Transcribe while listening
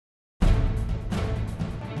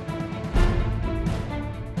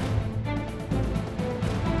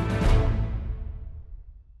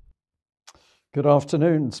Good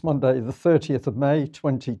afternoon. It's Monday, the 30th of May,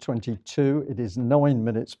 2022. It is 9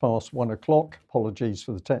 minutes past 1 o'clock. Apologies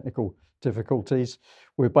for the technical difficulties.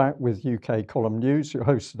 We're back with UK Column News. Your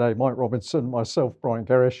host today, Mike Robinson, myself, Brian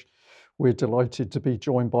Gerrish. We're delighted to be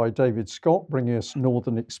joined by David Scott, bringing us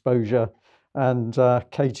Northern Exposure, and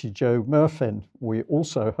Katie Jo Murfin. We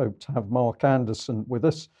also hope to have Mark Anderson with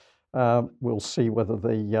us. We'll see whether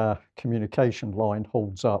the communication line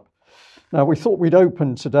holds up. Now, we thought we'd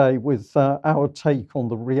open today with our take on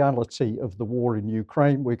the reality of the war in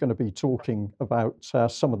Ukraine. We're going to be talking about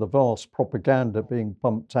some of the vast propaganda being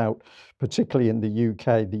pumped out, particularly in the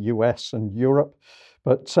UK, the US, and Europe.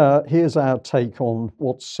 But here's our take on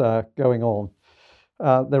what's going on.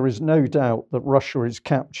 There is no doubt that Russia is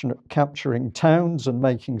capturing towns and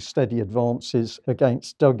making steady advances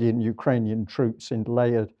against dug-in Ukrainian troops in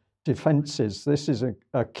layered defences. This is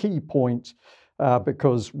a key point.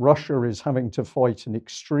 Because Russia is having to fight an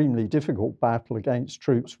extremely difficult battle against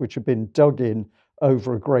troops which have been dug in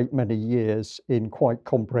over a great many years in quite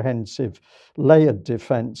comprehensive layered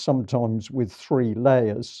defence, sometimes with 3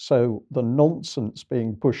 layers. So the nonsense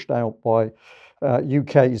being pushed out by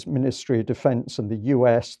UK's Ministry of Defence and the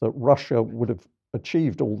US that Russia would have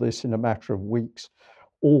achieved all this in a matter of weeks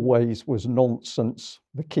always was nonsense.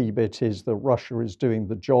 The key bit is that Russia is doing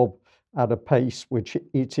the job at a pace which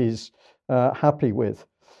it is happy with.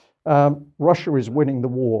 Russia is winning the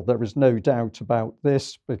war. There is no doubt about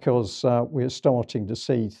this because we're starting to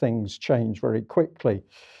see things change very quickly.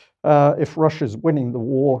 If Russia's winning the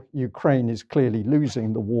war, Ukraine is clearly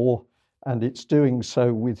losing the war, and it's doing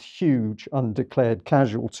so with huge undeclared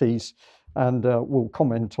casualties. And we'll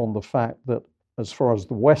comment on the fact that as far as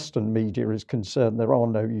the Western media is concerned, there are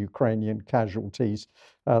no Ukrainian casualties.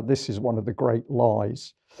 This is one of the great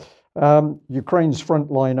lies. Ukraine's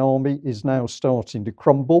frontline army is now starting to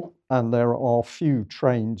crumble, and there are few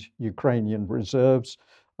trained Ukrainian reserves,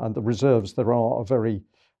 and the reserves there are very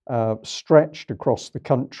stretched across the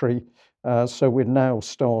country. So we're now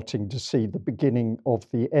starting to see the beginning of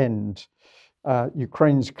the end.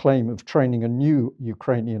 Ukraine's claim of training a new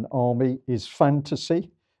Ukrainian army is fantasy,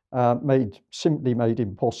 simply made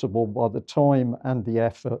impossible by the time and the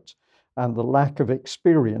effort and the lack of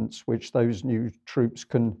experience which those new troops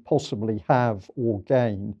can possibly have or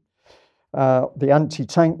gain. The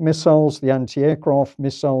anti-tank missiles, the anti-aircraft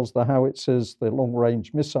missiles, the howitzers, the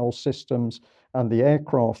long-range missile systems, and the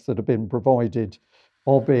aircraft that have been provided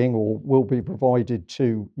are being or will be provided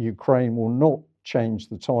to Ukraine will not change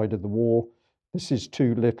the tide of the war. This is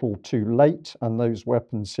too little, too late, and those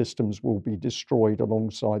weapon systems will be destroyed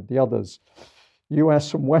alongside the others.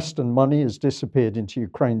 US and Western money has disappeared into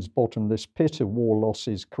Ukraine's bottomless pit of war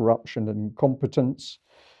losses, corruption, and incompetence.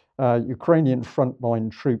 Ukrainian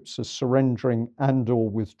frontline troops are surrendering and/or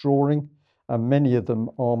withdrawing, and many of them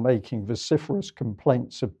are making vociferous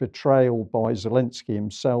complaints of betrayal by Zelensky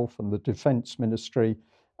himself and the Defense Ministry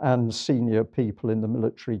and senior people in the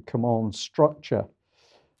military command structure.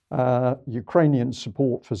 Ukrainian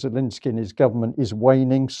support for Zelensky and his government is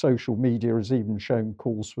waning. Social media has even shown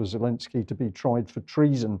calls for Zelensky to be tried for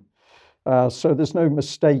treason. So there's no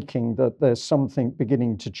mistaking that there's something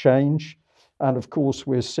beginning to change. And of course,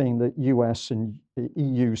 we're seeing that US and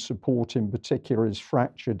EU support in particular is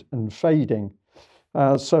fractured and fading.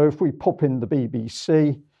 So if we pop in the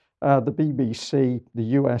BBC, the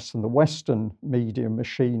US and the Western media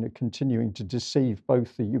machine are continuing to deceive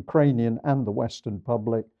both the Ukrainian and the Western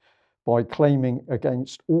public by claiming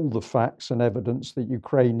against all the facts and evidence that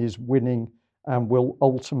Ukraine is winning and will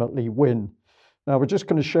ultimately win. Now, we're just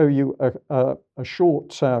going to show you a short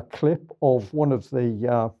clip of one of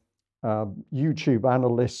the YouTube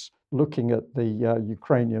analysts looking at the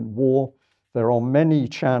Ukrainian war. There are many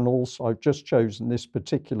channels. I've just chosen this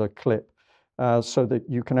particular clip so that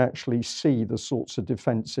you can actually see the sorts of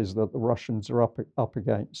defenses that the Russians are up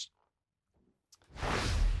against.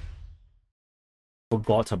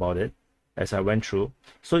 Forgot about it as I went through.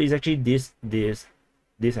 So it's actually this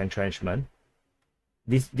entrenchment.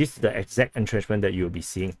 This is the exact entrenchment that you'll be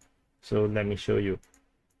seeing. So let me show you.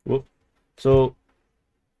 Whoop. So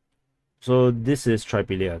this is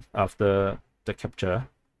Trypillia after the capture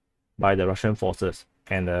by the Russian forces,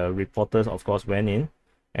 and the reporters of course went in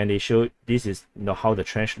and they showed this is how the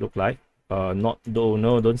trench looked like.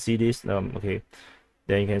 Don't see this. Okay,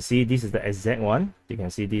 then you can see this is the exact one. You can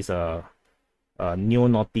see this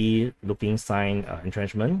neo-Nazi looking sign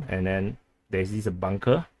entrenchment, and then there's this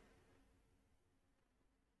bunker.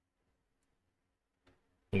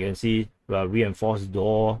 You can see a reinforced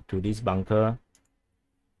door to this bunker.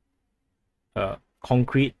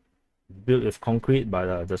 Concrete, built with concrete,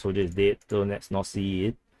 but the soldier is dead, so let's not see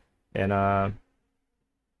it. And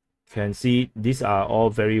can see these are all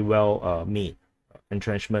very well made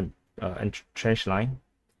entrenchment, trench line,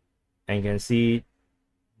 and you can see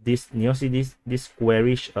this. You see this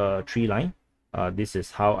squarish tree line. This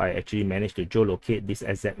is how I actually managed to geolocate this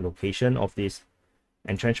exact location of this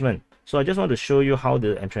entrenchment. So I just want to show you how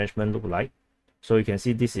the entrenchment look like. So you can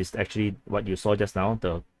see this is actually what you saw just now,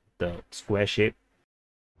 the square shape.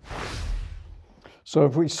 So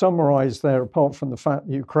if we summarize there, apart from the fact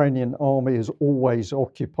the Ukrainian army has always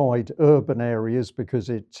occupied urban areas because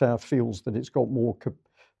it feels that it's got more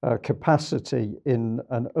capacity in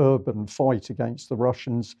an urban fight against the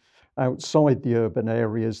Russians, outside the urban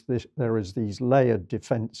areas, there is these layered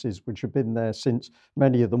defences which have been there since,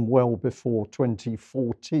 many of them well before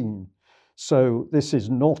 2014. So this is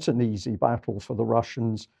not an easy battle for the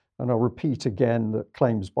Russians. And I repeat again that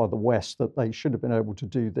claims by the West that they should have been able to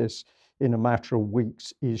do this in a matter of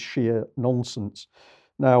weeks is sheer nonsense.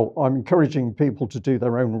 Now, I'm encouraging people to do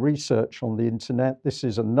their own research on the internet. This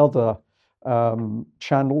is another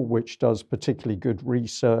channel which does particularly good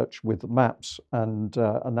research with maps and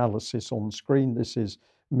analysis on screen. This is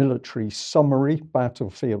Military Summary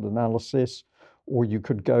Battlefield Analysis, or you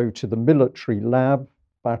could go to the Military Lab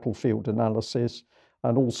Battlefield Analysis,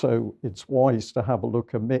 and also it's wise to have a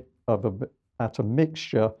look at a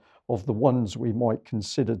mixture of the ones we might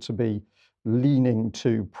consider to be leaning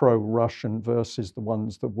to pro-Russian versus the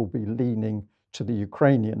ones that will be leaning to the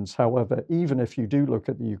Ukrainians. However, even if you do look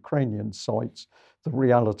at the Ukrainian sites, the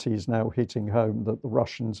reality is now hitting home that the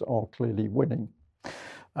Russians are clearly winning.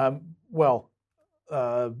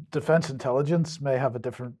 Defense intelligence may have a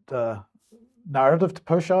different narrative to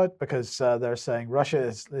push out, because they're saying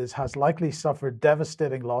Russia has likely suffered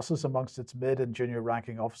devastating losses amongst its mid and junior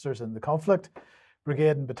ranking officers in the conflict.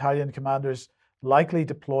 Brigade and battalion commanders likely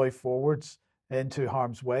deploy forwards into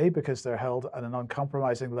harm's way because they're held at an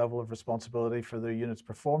uncompromising level of responsibility for their unit's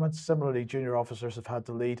performance. Similarly, junior officers have had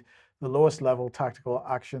to lead the lowest level tactical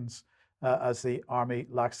actions as the Army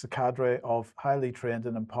lacks the cadre of highly trained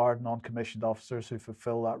and empowered non-commissioned officers who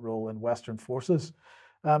fulfill that role in Western forces.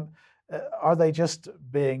 Are they just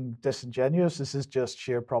being disingenuous? Is this just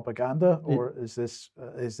sheer propaganda, or is this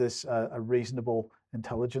a reasonable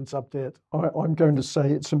intelligence update? I'm going to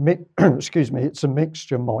say it's it's a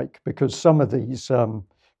mixture, Mike, because some of these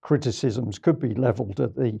criticisms could be levelled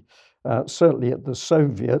at certainly at the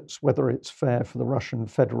Soviets. Whether it's fair for the Russian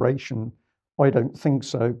Federation, I don't think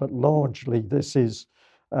so. But largely, this is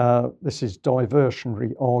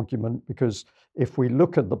diversionary argument, because if we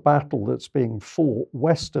look at the battle that's being fought,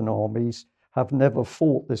 Western armies have never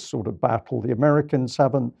fought this sort of battle. The Americans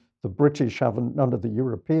haven't, the British haven't, none of the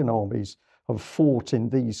European armies have fought in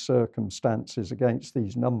these circumstances against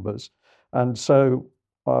these numbers. And so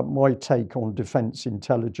my take on defense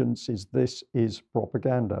intelligence is this is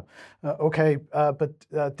propaganda. But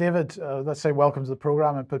David, let's say welcome to the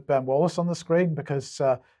program and put Ben Wallace on the screen, because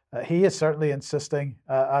he is certainly insisting,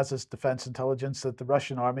 as is defense intelligence, that the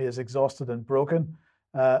Russian army is exhausted and broken,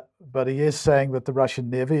 but he is saying that the Russian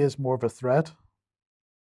Navy is more of a threat.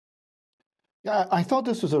 Yeah, I thought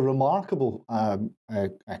this was a remarkable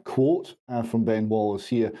quote from Ben Wallace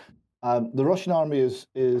here. The Russian army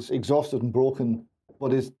is exhausted and broken,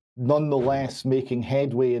 but is nonetheless making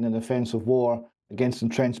headway in an offensive war against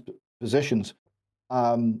entrenched positions.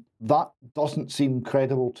 That doesn't seem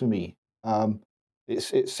credible to me.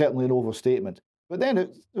 It's certainly an overstatement. But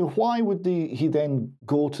then, why would he then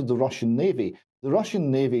go to the Russian Navy? The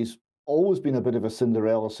Russian Navy's always been a bit of a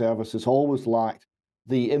Cinderella service. It's always lacked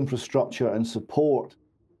the infrastructure and support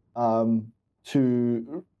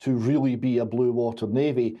to really be a blue water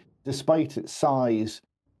navy. Despite its size,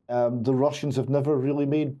 the Russians have never really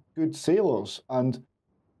made good sailors, and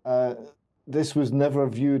this was never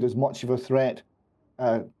viewed as much of a threat,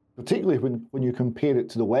 particularly when you compare it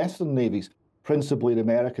to the Western navies, principally the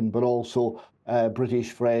American, but also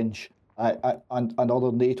British, French, and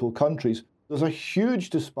other NATO countries. There's a huge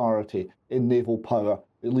disparity in naval power,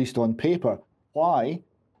 at least on paper. Why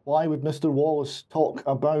would Mr. Wallace talk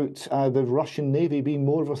about the Russian Navy being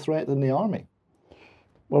more of a threat than the Army?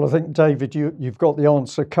 Well, I think, David, you've got the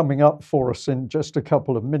answer coming up for us in just a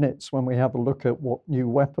couple of minutes when we have a look at what new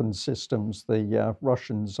weapon systems the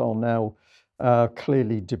Russians are now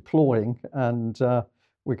clearly deploying. And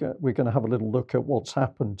we're going to have a little look at what's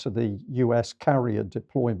happened to the US carrier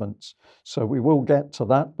deployments. So we will get to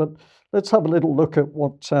that. But let's have a little look at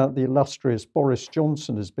what the illustrious Boris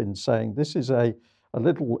Johnson has been saying. This is a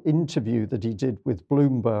little interview that he did with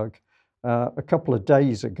Bloomberg a couple of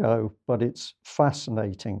days ago, but it's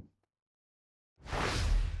fascinating.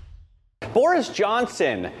 Boris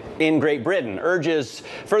Johnson in Great Britain urges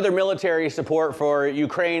further military support for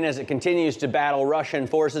Ukraine as it continues to battle Russian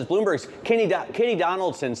forces. Bloomberg's Katie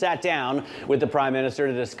Donaldson sat down with the Prime Minister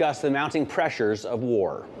to discuss the mounting pressures of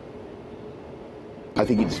war. I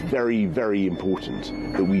think it's very, very important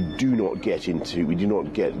that we do not get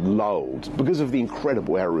lulled because of the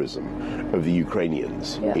incredible heroism of the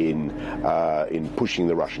Ukrainians in pushing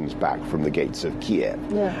the Russians back from the gates of Kiev,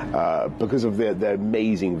 because of their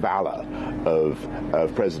amazing valor of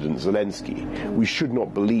President Zelensky. We should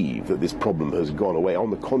not believe that this problem has gone away. On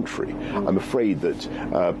the contrary, I'm afraid that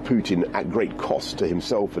Putin, at great cost to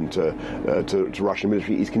himself and to Russian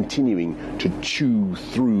military, is continuing to chew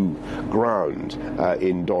through ground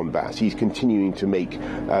in Donbass. He's continuing to make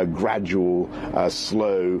gradual,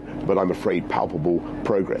 slow, but I'm afraid palpable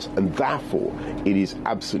progress. And therefore, it is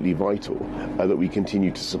absolutely vital that we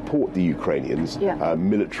continue to support the Ukrainians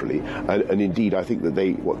militarily. And indeed, I think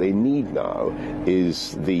that what they need now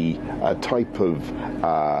is the type of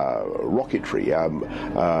rocketry,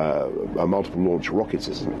 a multiple launch rocket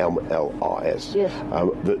system, MLRS,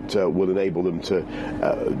 that will enable them to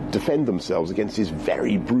defend themselves against this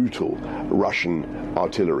very brutal Russian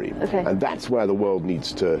artillery. And that's where the world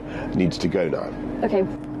needs to go now. Okay,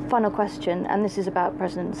 final question, and this is about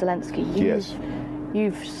President Zelensky.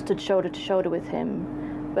 You've stood shoulder to shoulder with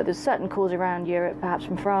him, but there's certain calls around Europe, perhaps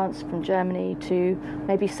from France, from Germany, to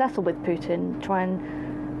maybe settle with Putin, try and.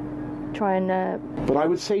 But I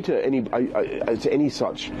would say to any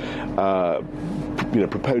such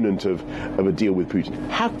proponent of a deal with Putin,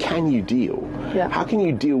 how can you deal? How can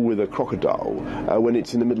you deal with a crocodile when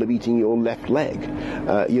it's in the middle of eating your left leg?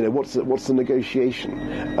 What's the negotiation?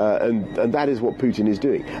 And that is what Putin is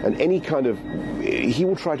doing. And he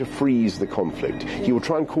will try to freeze the conflict. He will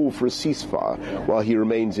try and call for a ceasefire while he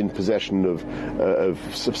remains in possession of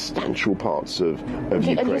substantial parts of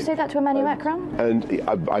Ukraine. And you say that to Emmanuel Macron? And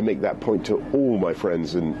I make that point to all my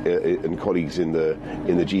friends and colleagues in the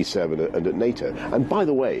G7 and at NATO. And by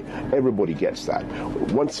the way, everybody gets that.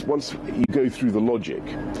 Once you go through the logic,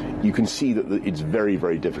 you can see that it's very,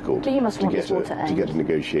 very difficult to get a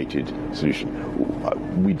negotiated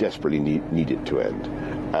solution. We desperately need it to end.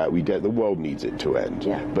 The world needs it to end.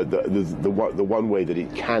 But the one way that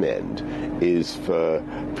it can end is for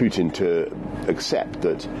Putin to accept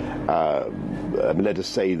that, let us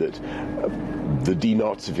say that the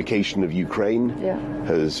denazification of Ukraine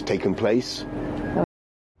has taken place.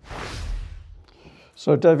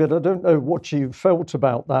 So, David, I don't know what you felt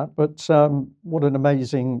about that, but what an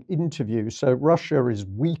amazing interview. So Russia is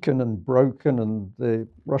weakened and broken, and the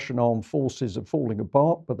Russian armed forces are falling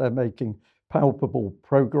apart, but they're making palpable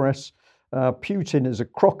progress. Putin is a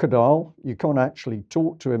crocodile. You can't actually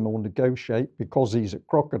talk to him or negotiate because he's a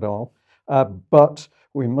crocodile. But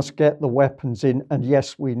we must get the weapons in, and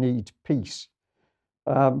yes, we need peace.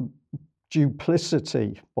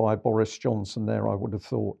 Duplicity by Boris Johnson there, I would have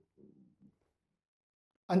thought.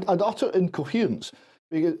 And utter incoherence.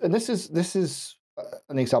 And this is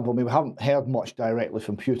an example. I mean, we haven't heard much directly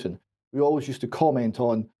from Putin. We always used to comment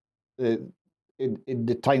on in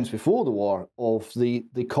the times before the war of the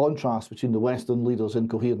contrast between the Western leaders'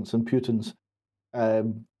 incoherence and Putin's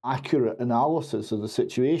accurate analysis of the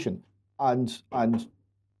situation and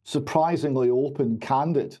surprisingly open,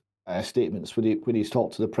 candid statements when he's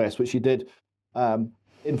talked to the press, which he did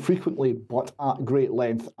infrequently but at great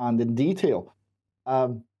length and in detail.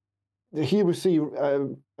 Here we see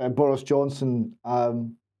Boris Johnson,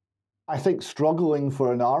 I think, struggling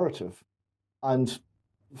for a narrative and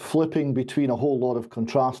flipping between a whole lot of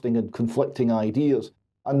contrasting and conflicting ideas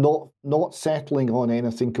and not settling on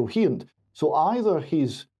anything coherent. So either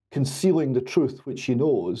he's concealing the truth, which he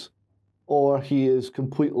knows, or he is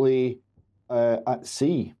completely at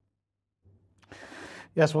sea.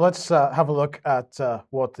 Yes, well, let's have a look at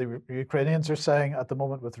what the Ukrainians are saying at the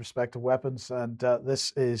moment with respect to weapons. And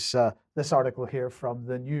this is this article here from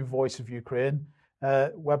the New Voice of Ukraine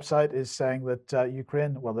website is saying that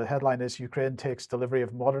Ukraine, well, the headline is Ukraine takes delivery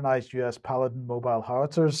of modernized US Paladin mobile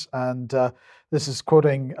howitzers. And this is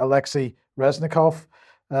quoting Alexei Reznikov,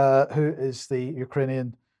 who is the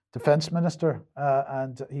Ukrainian defense minister.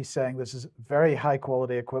 And he's saying this is very high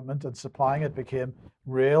quality equipment and supplying it became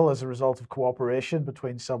real as a result of cooperation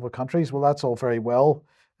between several countries. Well, that's all very well,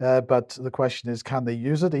 but the question is, can they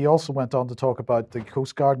use it? He also went on to talk about the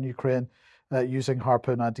Coast Guard in Ukraine using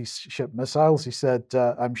Harpoon anti-ship missiles. He said,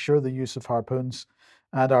 I'm sure the use of Harpoons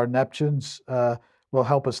and our Neptunes will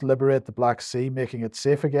help us liberate the Black Sea, making it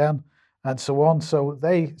safe again, and so on. So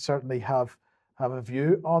they certainly have a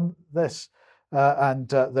view on this, and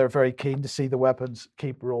they're very keen to see the weapons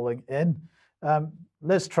keep rolling in.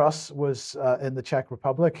 Liz Truss was in the Czech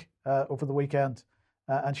Republic over the weekend,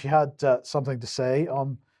 and she had something to say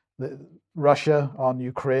on Russia, on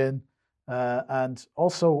Ukraine, and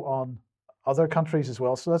also on other countries as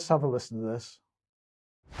well. So let's have a listen to this.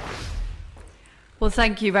 Well,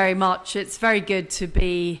 thank you very much. It's very good to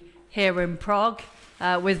be here in Prague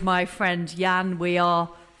with my friend Jan. We are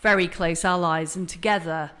very close allies, and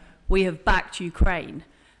together we have backed Ukraine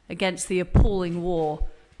against the appalling war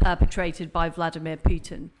perpetrated by Vladimir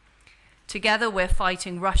Putin. Together we're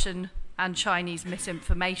fighting Russian and Chinese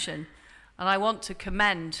misinformation, and I want to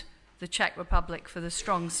commend the Czech Republic for the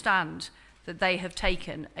strong stand that they have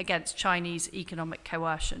taken against Chinese economic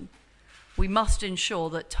coercion. We must ensure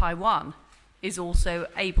that Taiwan is also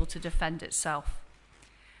able to defend itself.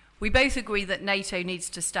 We both agree that NATO needs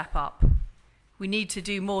to step up. We need to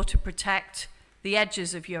do more to protect the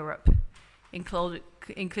edges of Europe, including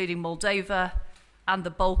Moldova and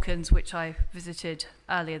the Balkans, which I visited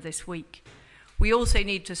earlier this week. We also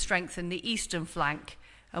need to strengthen the eastern flank,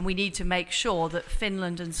 and we need to make sure that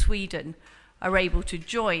Finland and Sweden are able to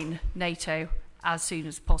join NATO as soon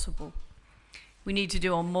as possible. We need to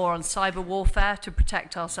do more on cyber warfare to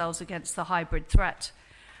protect ourselves against the hybrid threat.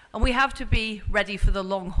 And we have to be ready for the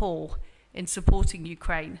long haul in supporting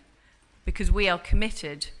Ukraine, because we are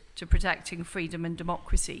committed to protecting freedom and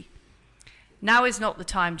democracy. Now is not the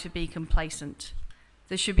time to be complacent.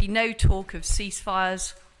 There should be no talk of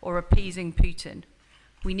ceasefires or appeasing Putin.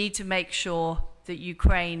 We need to make sure that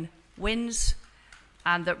Ukraine wins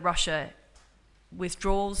and that Russia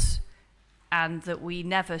withdraws, and that we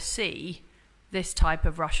never see this type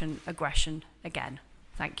of Russian aggression again.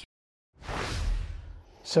 Thank you.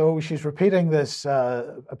 So she's repeating this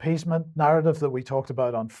appeasement narrative that we talked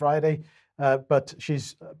about on Friday, but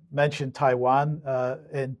she's mentioned Taiwan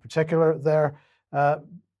in particular there.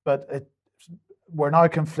 But we're now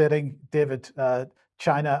conflating, David,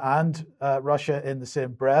 China and Russia in the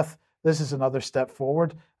same breath. This is another step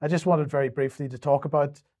forward. I just wanted very briefly to talk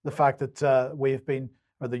about the fact that we have been,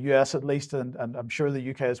 or the US at least, and I'm sure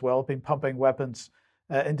the UK as well, been pumping weapons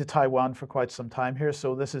into Taiwan for quite some time here.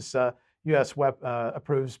 So this is US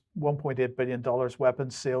approves $1.8 billion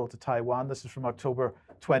weapons sale to Taiwan. This is from October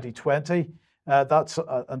 2020. That's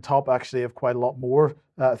on top actually of quite a lot more.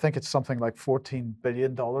 I think it's something like $14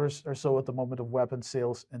 billion or so at the moment of weapons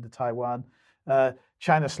sales into Taiwan.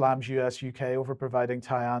 China slams US, UK over providing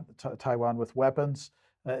Taiwan with weapons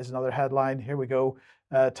is another headline. Here we go.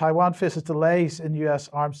 Taiwan faces delays in US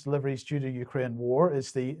arms deliveries due to Ukraine war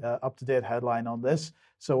is the up-to-date headline on this.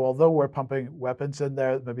 So although we're pumping weapons in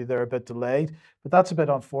there, maybe they're a bit delayed, but that's a bit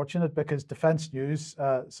unfortunate because Defense News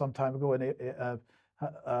some time ago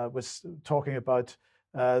was talking about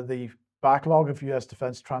the backlog of US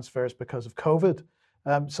defense transfers because of COVID.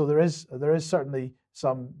 So there is certainly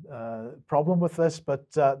some problem with this, but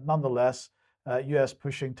nonetheless, US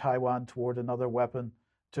pushing Taiwan toward another weapon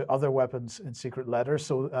to other weapons in secret letters.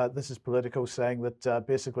 So this is Politico saying that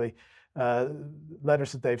basically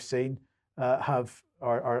letters that they've seen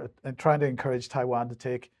are trying to encourage Taiwan to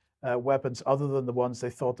take weapons other than the ones they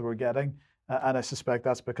thought they were getting. And I suspect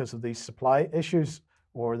that's because of these supply issues,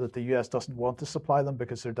 or that the US doesn't want to supply them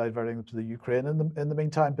because they're diverting them to the Ukraine in the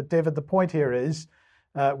meantime. But David, the point here is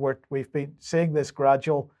we've been seeing this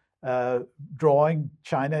gradual drawing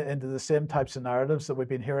China into the same types of narratives that we've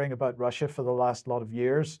been hearing about Russia for the last lot of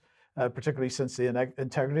years, particularly since the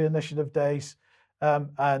Integrity Initiative days.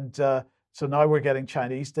 So now we're getting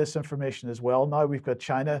Chinese disinformation as well. Now we've got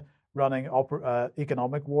China running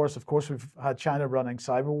economic wars. Of course, we've had China running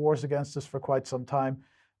cyber wars against us for quite some time.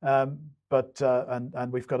 But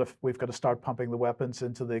we've got to start pumping the weapons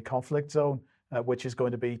into the conflict zone, which is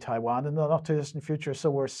going to be Taiwan in the not too distant future. So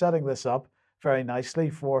we're setting this up very nicely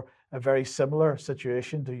for a very similar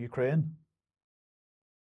situation to Ukraine.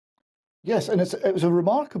 Yes, and it was a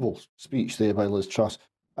remarkable speech there by Liz Truss.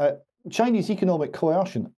 Chinese economic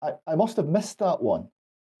coercion, I must have missed that one,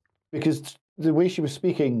 because the way she was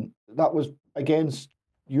speaking, that was against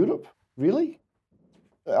Europe, really?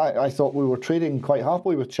 I thought we were trading quite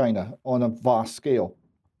happily with China on a vast scale.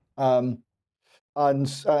 And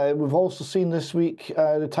we've also seen this week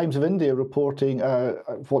the Times of India reporting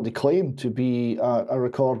what they claim to be a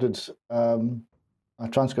recorded, a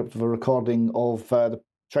transcript of a recording of the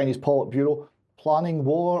Chinese Politburo planning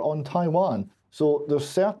war on Taiwan. So there's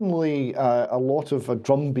certainly a lot of a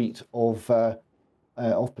drumbeat of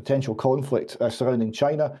potential conflict surrounding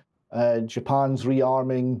China. Japan's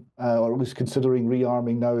rearming, or at least considering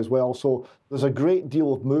rearming now as well. So there's a great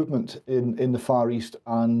deal of movement in the Far East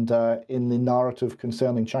and in the narrative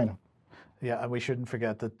concerning China. Yeah, and we shouldn't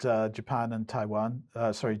forget that Japan and Japan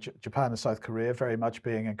and South Korea very much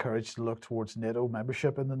being encouraged to look towards NATO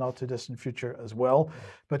membership in the not too distant future as well.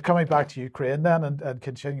 But coming back to Ukraine then and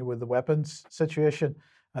continue with the weapons situation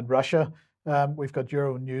and Russia, we've got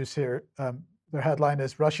Euronews here. Their headline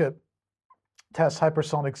is Russia tests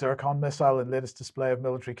hypersonic Zircon missile in latest display of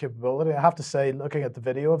military capability. I have to say, looking at the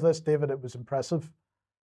video of this, David, it was impressive.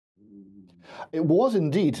 It was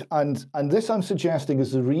indeed, and this I'm suggesting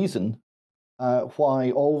is the reason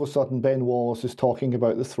why all of a sudden Ben Wallace is talking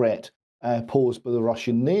about the threat posed by the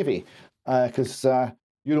Russian Navy, because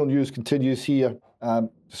Euronews continues here,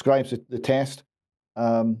 describes the test,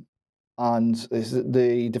 and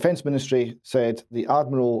the Defence Ministry said the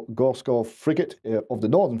Admiral Gorskov frigate of the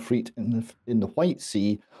Northern Fleet in the White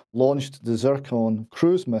Sea launched the Zircon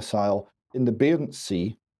cruise missile in the Barents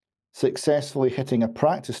Sea, successfully hitting a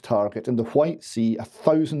practice target in the White Sea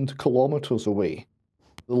 1,000 kilometres away.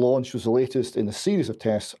 The launch was the latest in a series of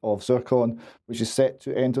tests of Zircon, which is set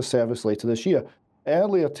to enter service later this year.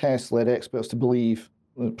 Earlier tests led experts to believe,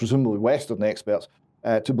 presumably Western experts,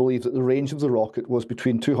 to believe that the range of the rocket was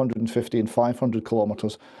between 250 and 500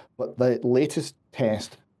 kilometres, but the latest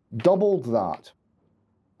test doubled that.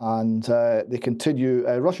 And they continue,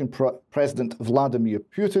 Russian President Vladimir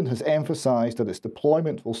Putin has emphasised that its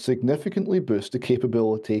deployment will significantly boost the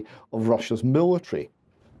capability of Russia's military.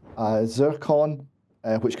 Zircon,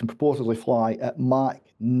 which can purportedly fly at Mach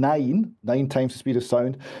 9 times the speed of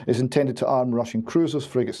sound, is intended to arm Russian cruisers,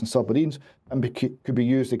 frigates and submarines, and could be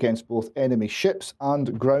used against both enemy ships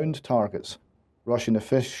and ground targets. Russian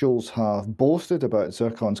officials have boasted about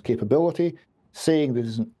Zircon's capability, saying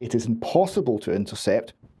that it is impossible to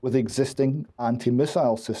intercept with existing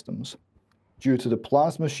anti-missile systems due to the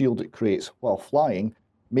plasma shield it creates while flying,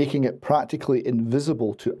 making it practically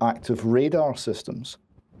invisible to active radar systems.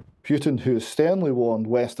 Putin, who has sternly warned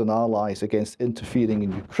Western allies against interfering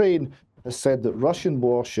in Ukraine, has said that Russian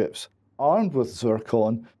warships armed with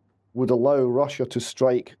Zircon would allow Russia to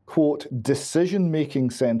strike, quote, decision-making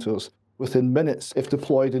centres within minutes if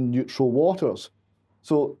deployed in neutral waters.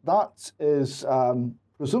 So that is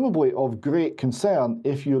presumably of great concern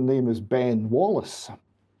if your name is Ben Wallace.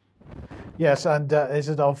 Yes, and is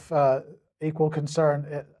it of equal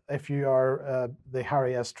concern if you are the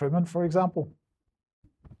Harry S. Truman, for example?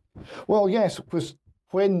 Well, yes, because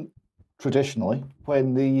traditionally,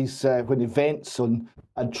 when events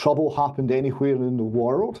and trouble happened anywhere in the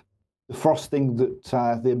world, the first thing that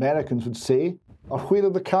the Americans would say are, where are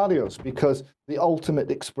the carriers? Because the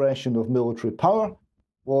ultimate expression of military power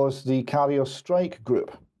was the Carrier Strike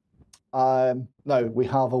Group. Now, we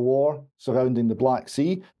have a war surrounding the Black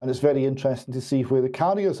Sea, and it's very interesting to see where the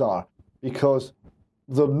carriers are, because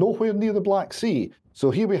they're nowhere near the Black Sea. So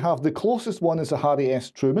here we have the closest one is the Harry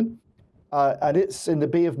S. Truman, and it's in the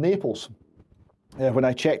Bay of Naples. When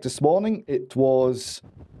I checked this morning, it was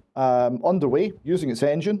underway, using its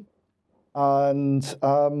engine, and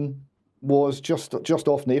was just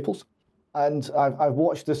off Naples. And I've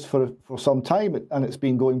watched this for some time, and it's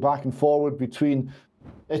been going back and forward between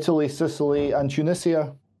Italy, Sicily, and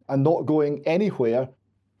Tunisia, and not going anywhere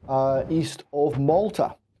east of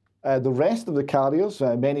Malta. The rest of the carriers,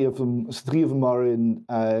 many of them, 3 of them are in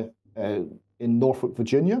Norfolk,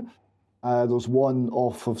 Virginia. There's one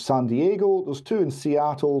off of San Diego. There's 2 in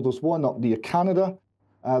Seattle. There's one up near Canada.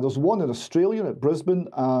 There's one in Australia at Brisbane,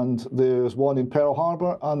 and there's one in Pearl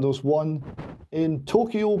Harbor, and there's one in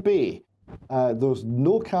Tokyo Bay. There's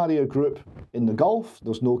no carrier group in the Gulf.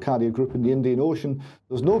 There's no carrier group in the Indian Ocean.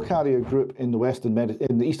 There's no carrier group in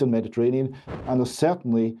the Eastern Mediterranean, and there's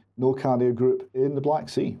certainly no carrier group in the Black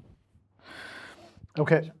Sea.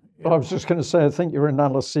 Okay. I was just going to say, I think your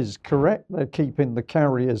analysis is correct. They're keeping the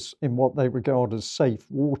carriers in what they regard as safe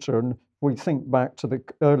water. And we think back to the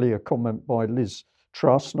earlier comment by Liz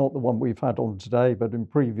Truss, not the one we've had on today, but in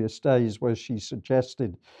previous days, where she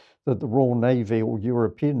suggested that the Royal Navy or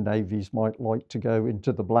European navies might like to go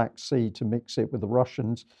into the Black Sea to mix it with the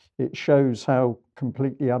Russians. It shows how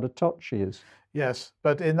completely out of touch she is. Yes,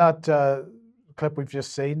 but in that clip we've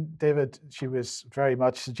just seen, David, she was very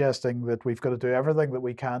much suggesting that we've got to do everything that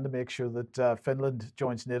we can to make sure that Finland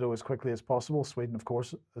joins NATO as quickly as possible, Sweden, of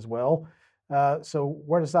course, as well. So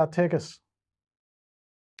where does that take us?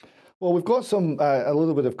 Well, we've got a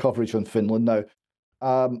little bit of coverage on Finland now.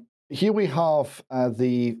 Here we have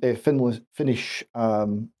the Finnish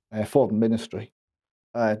Foreign Ministry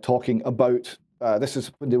talking about, this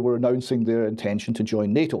is when they were announcing their intention to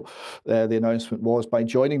join NATO. The announcement was, by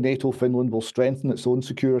joining NATO, Finland will strengthen its own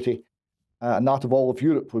security and that of all of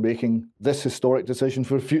Europe. We're making this historic decision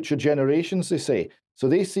for future generations, they say. So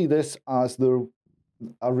they see this as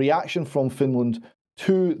a reaction from Finland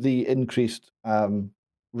to the increased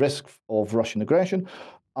risk of Russian aggression,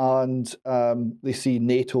 and they see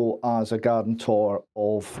NATO as a guarantor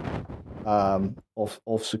of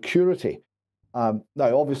security. Now,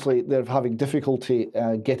 obviously, they're having difficulty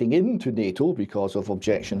getting into NATO because of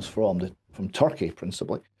objections from Turkey,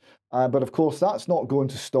 principally. But of course, that's not going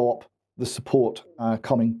to stop the support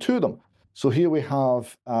coming to them. So here we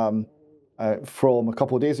have, from a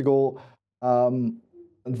couple of days ago,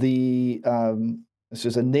 this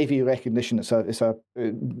is a Navy recognition. It's a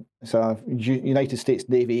United States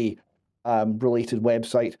Navy related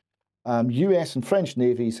website. US and French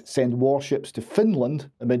navies send warships to Finland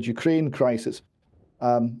amid Ukraine crisis.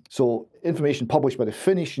 So information published by the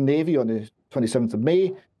Finnish Navy on the 27th of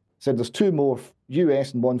May said there's 2 more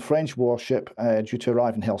US and 1 French warship due to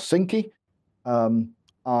arrive in Helsinki.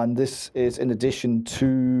 And this is in addition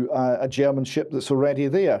to a German ship that's already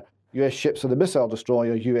there. US ships are the missile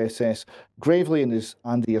destroyer USS Gravely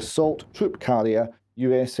and the assault troop carrier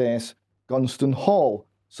USS Gunston Hall.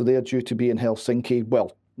 So they are due to be in Helsinki,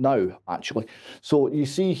 well, now, actually. So you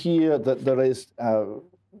see here that there is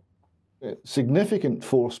significant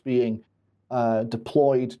force being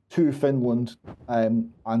deployed to Finland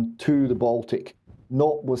and to the Baltic,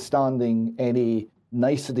 notwithstanding any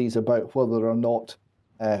niceties about whether or not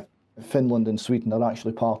Finland and Sweden are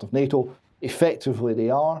actually part of NATO. Effectively, they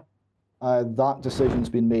are. That decision's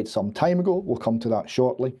been made some time ago. We'll come to that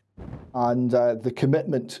shortly. And the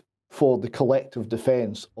commitment for the collective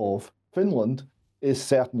defence of Finland is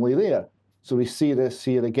certainly there. So we see this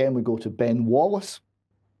here again. We go to Ben Wallace.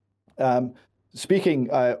 Speaking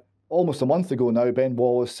almost a month ago now, Ben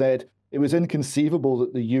Wallace said it was inconceivable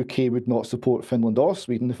that the UK would not support Finland or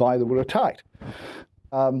Sweden if either were attacked.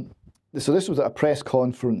 So this was at a press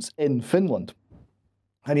conference in Finland.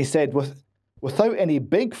 And he said, without any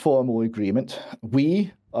big formal agreement,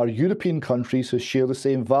 we, our European countries who share the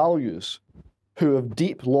same values, who have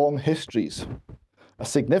deep, long histories. A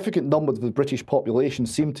significant number of the British population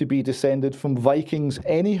seem to be descended from Vikings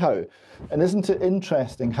anyhow. And isn't it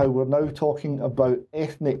interesting how we're now talking about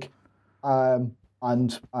ethnic and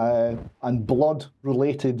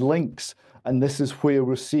blood-related links? And this is where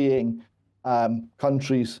we're seeing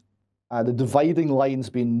countries, the dividing lines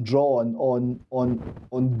being drawn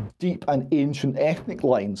on deep and ancient ethnic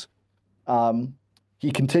lines.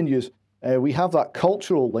 He continues, we have that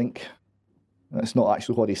cultural link. That's not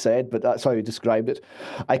actually what he said, but that's how he described it.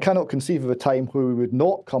 I cannot conceive of a time where we would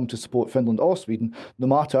not come to support Finland or Sweden, no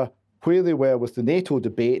matter where they were with the NATO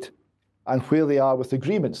debate and where they are with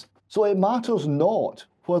agreements. So it matters not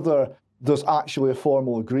whether there's actually a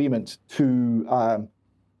formal agreement to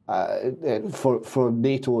for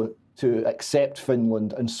NATO to accept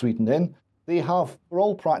Finland and Sweden in. They have, for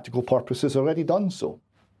all practical purposes, already done so.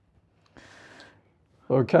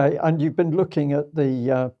 Okay, and you've been looking at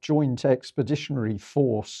the Joint Expeditionary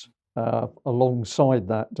Force alongside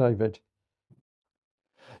that, David.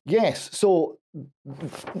 Yes, so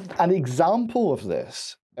an example of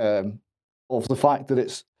this, of the fact that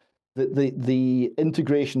it's the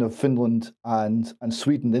integration of Finland and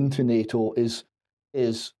Sweden into NATO is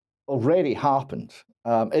already happened,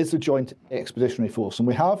 is the Joint Expeditionary Force. And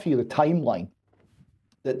we have here a timeline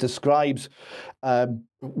that describes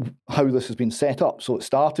how this has been set up. So it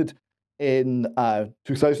started in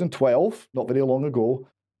 2012, not very long ago,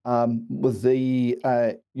 with the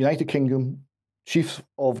United Kingdom Chief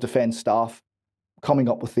of Defence Staff coming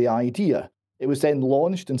up with the idea. It was then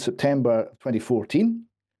launched in September 2014.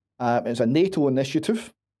 It was a NATO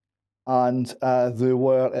initiative, and there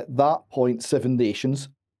were at that point 7 nations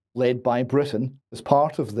led by Britain as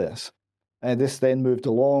part of this. This then moved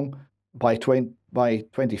along. By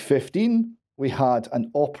 2015, we had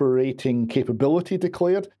an operating capability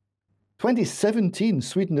declared. 2017,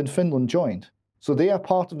 Sweden and Finland joined. So they are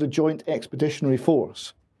part of the Joint Expeditionary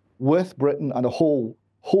Force with Britain and a whole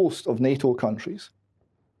host of NATO countries.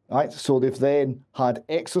 Right? So they've then had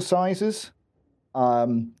exercises,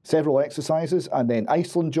 several exercises, and then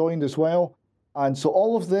Iceland joined as well. And so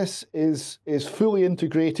all of this is fully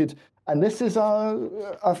integrated. And this is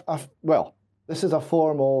this is a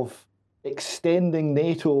form of extending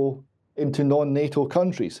NATO into non-NATO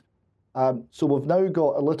countries. So we've now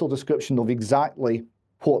got a little description of exactly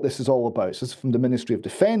what this is all about. So this is from the Ministry of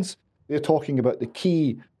Defence. They're talking about the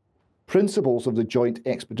key principles of the Joint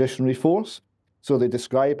Expeditionary Force. So they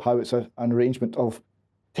describe how it's an arrangement of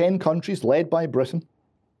 10 countries led by Britain.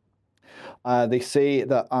 They say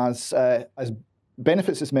that as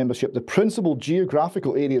benefits its membership, the principal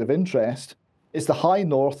geographical area of interest is the High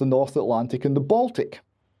North, the North Atlantic, and the Baltic.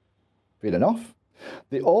 Fair enough.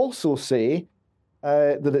 They also say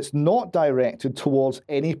that it's not directed towards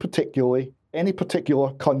any particular any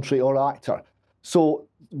particular country or actor. So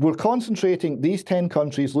we're concentrating these 10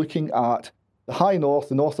 countries looking at the High North,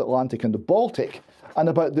 the North Atlantic and the Baltic, and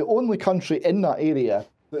about the only country in that area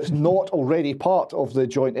that's not already part of the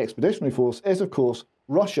Joint Expeditionary Force is, of course,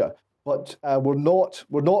 Russia. But we're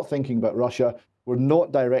not thinking about Russia. We're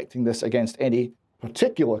not directing this against any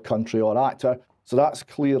particular country or actor. So that's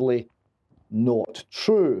clearly not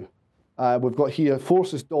true. We've got here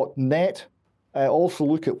forces.net. Also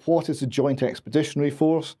look at what is the Joint Expeditionary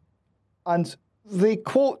Force. And they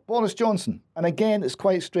quote Boris Johnson. And again, it's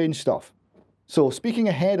quite strange stuff. So speaking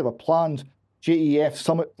ahead of a planned JEF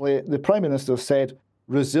summit, the Prime Minister said,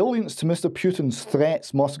 resilience to Mr. Putin's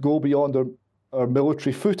threats must go beyond our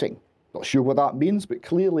military footing. Not sure what that means, but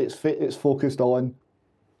clearly it's focused on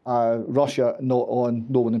Russia, not on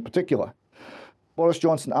no one in particular. Boris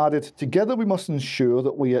Johnson added, together we must ensure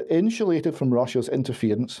that we are insulated from Russia's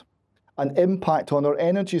interference and impact on our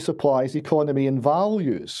energy supplies, economy and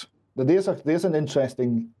values. Now there's an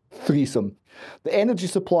interesting threesome. The energy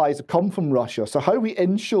supplies come from Russia, so how we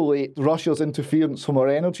insulate Russia's interference from our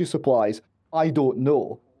energy supplies, I don't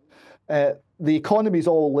know. The economy is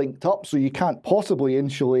all linked up, so you can't possibly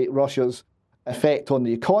insulate Russia's effect on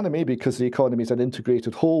the economy because the economy is an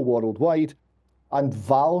integrated whole worldwide. And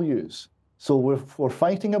values. So we're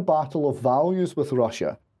fighting a battle of values with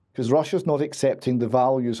Russia because Russia's not accepting the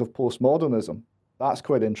values of postmodernism. That's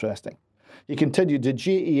quite interesting. He continued, the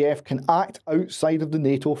JEF can act outside of the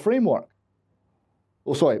NATO framework.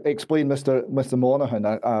 Oh, sorry, explain Mr. Monaghan,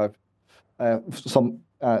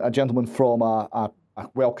 a gentleman from a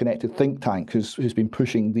well-connected think tank who's been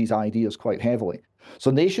pushing these ideas quite heavily. So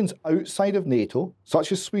nations outside of NATO,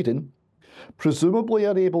 such as Sweden, presumably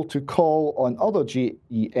are able to call on other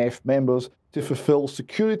JEF members to fulfill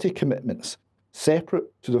security commitments separate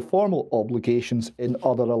to the formal obligations in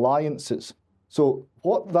other alliances. So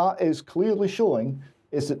what that is clearly showing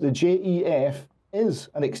is that the JEF is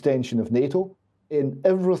an extension of NATO in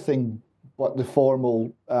everything but the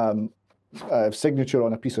formal signature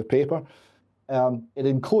on a piece of paper. It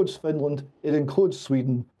includes Finland, it includes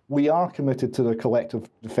Sweden. We are committed to the collective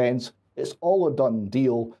defence. It's all a done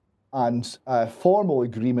deal, and formal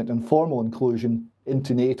agreement and formal inclusion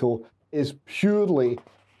into NATO is purely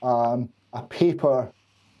a paper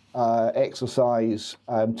exercise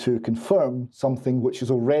to confirm something which is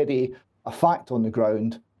already a fact on the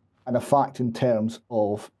ground and a fact in terms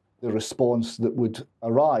of the response that would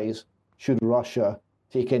arise should Russia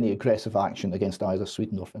take any aggressive action against either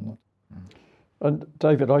Sweden or Finland. And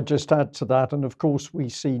David, I just add to that, and of course we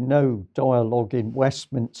see no dialogue in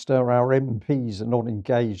Westminster. Our MPs are not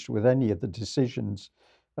engaged with any of the decisions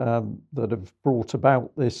that have brought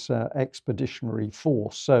about this expeditionary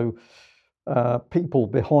force. So people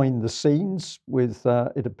behind the scenes with,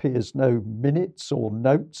 it appears, no minutes or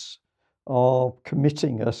notes are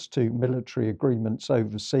committing us to military agreements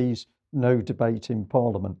overseas, no debate in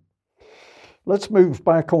Parliament. Let's move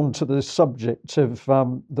back onto the subject of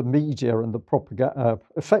the media and the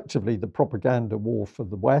effectively the propaganda war for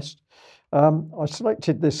the West. I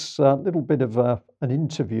selected this little bit of an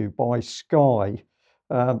interview by Sky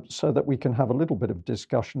so that we can have a little bit of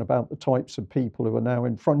discussion about the types of people who are now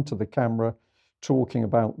in front of the camera talking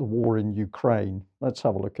about the war in Ukraine. Let's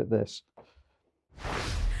have a look at this.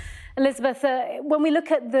 Elizabeth, when we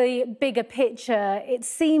look at the bigger picture, it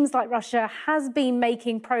seems like Russia has been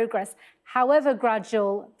making progress, however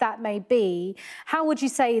gradual that may be. How would you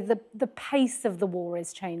say the pace of the war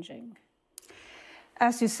is changing?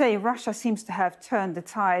 As you say, Russia seems to have turned the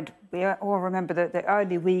tide. We all remember the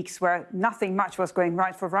early weeks where nothing much was going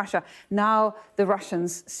right for Russia. Now the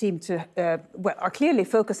Russians seem to, are clearly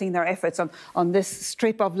focusing their efforts on this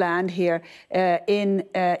strip of land here in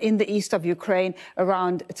the east of Ukraine,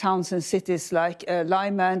 around towns and cities like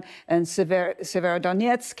Lyman and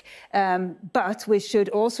Severodonetsk. But we should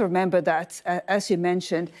also remember that, as you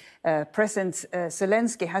mentioned, President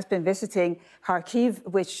Zelensky has been visiting Kharkiv,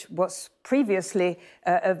 which was previously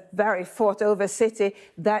a very fought-over city.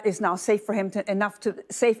 That is now safe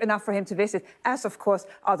enough for him to visit, as of course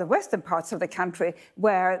are the western parts of the country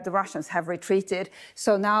where the Russians have retreated.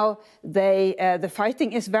 So now the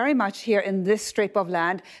fighting is very much here in this strip of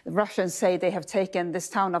land. The Russians say they have taken this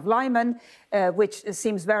town of Lyman, which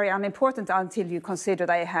seems very unimportant until you consider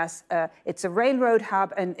that it's a railroad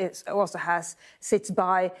hub and it also sits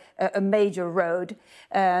by a major road,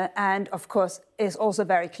 and of course is also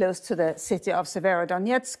very close to the city of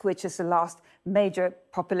Severodonetsk, which is the last major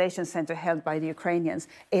population center held by the Ukrainians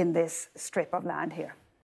in this strip of land here.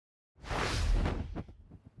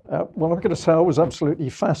 Well, I'm going to say I was absolutely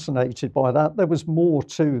fascinated by that. There was more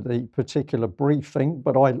to the particular briefing,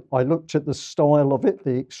 but I looked at the style of it,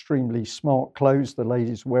 the extremely smart clothes the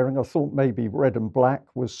lady's wearing. I thought maybe red and black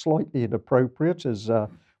was slightly inappropriate as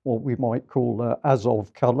what we might call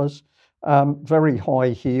Azov colours. Very high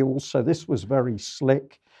heels, so this was very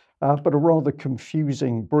slick, but a rather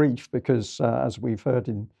confusing brief because, as we've heard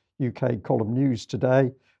in UK column news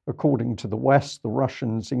today, according to the West, the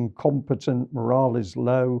Russians incompetent, morale is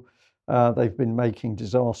low, they've been making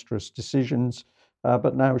disastrous decisions,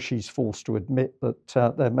 but now she's forced to admit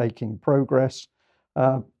that they're making progress.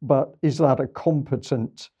 But is that a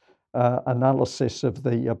competent analysis of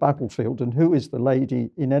the battlefield? And who is the lady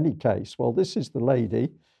in any case? Well, this is the lady,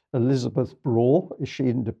 Elizabeth Braw. Is she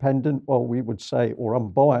independent? Well, we would say, or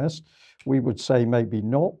unbiased. We would say maybe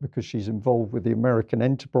not, because she's involved with the American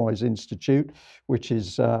Enterprise Institute, which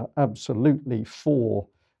is absolutely for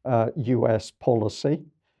US policy.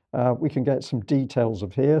 We can get some details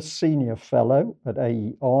of here. Senior fellow at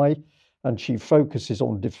AEI, and she focuses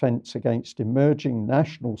on defence against emerging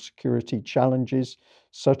national security challenges,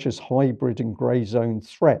 such as hybrid and grey zone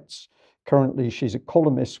threats. Currently, she's a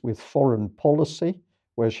columnist with Foreign Policy,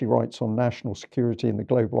 where she writes on national security in the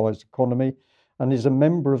globalised economy, and is a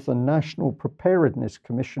member of the National Preparedness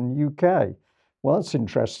Commission UK. Well, that's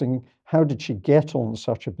interesting. How did she get on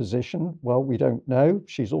such a position? Well, we don't know.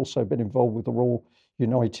 She's also been involved with the Royal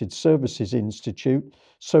United Services Institute.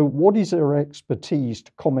 So what is her expertise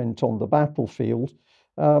to comment on the battlefield?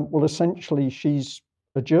 Well, essentially, she's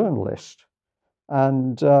a journalist,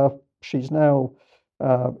 and she's now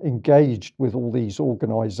engaged with all these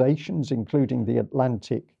organisations, including the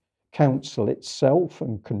Atlantic Council itself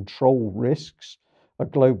and Control Risks, a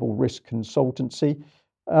global risk consultancy.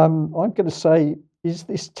 I'm going to say, is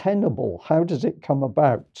this tenable? How does it come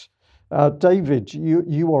about? David,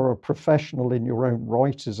 you are a professional in your own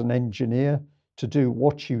right as an engineer. To do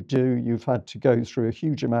what you do, you've had to go through a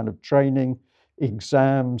huge amount of training,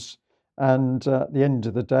 exams, and at the end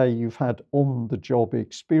of the day, you've had on-the-job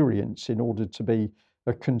experience in order to be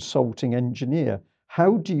a consulting engineer.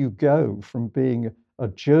 How do you go from being a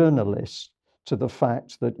journalist to the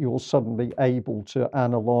fact that you're suddenly able to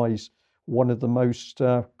analyse one of the most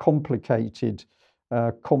complicated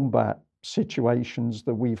combat situations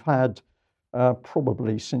that we've had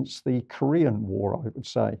probably since the Korean War, I would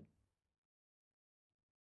say?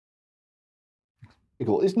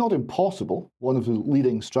 It's not impossible. One of the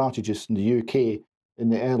leading strategists in the UK in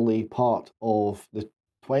the early part of the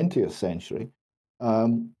 20th century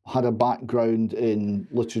had a background in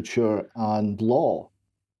literature and law,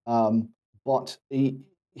 but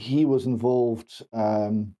he was involved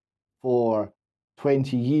for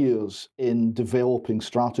 20 years in developing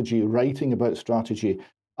strategy, writing about strategy,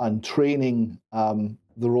 and training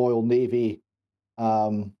the Royal Navy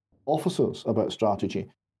officers about strategy,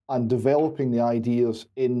 and developing the ideas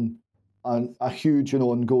in a huge and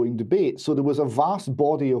ongoing debate. So there was a vast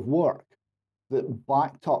body of work that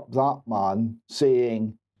backed up that man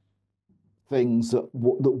saying things that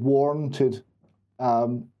warranted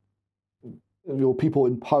people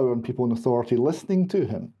in power and people in authority listening to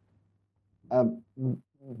him.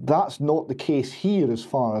 That's not the case here, as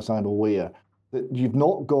far as I'm aware. That you've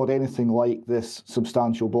not got anything like this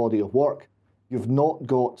substantial body of work. You've not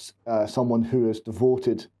got someone who has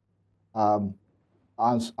devoted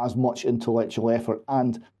as much intellectual effort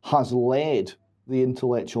and has led the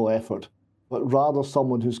intellectual effort, but rather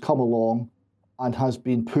someone who's come along and has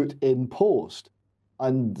been put in post.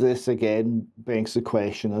 And this again begs the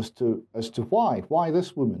question as to why? Why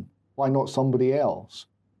this woman? Why not somebody else?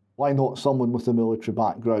 Why not someone with a military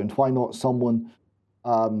background? Why not someone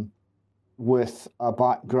with a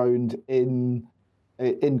background in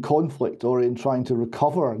conflict or in trying to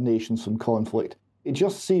recover nations from conflict? It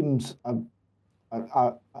just seems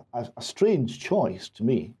a strange choice to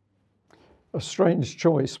me. A strange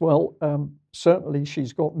choice. Well, certainly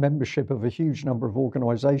she's got membership of a huge number of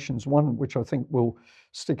organisations. One which I think will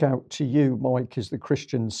stick out to you, Mike, is the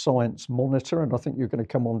Christian Science Monitor, and I think you're going to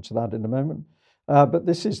come on to that in a moment. But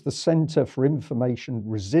this is the Centre for Information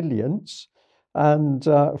Resilience, and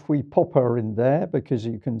if we pop her in there, because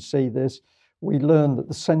you can see this, we learn that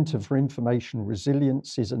the Centre for Information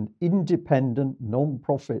Resilience is an independent,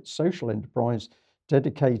 non-profit social enterprise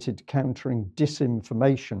dedicated to countering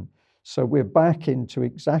disinformation. So we're back into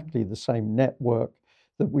exactly the same network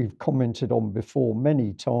that we've commented on before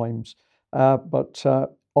many times. But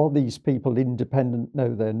are these people independent?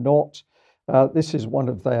 No, they're not. This is one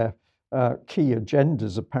of their key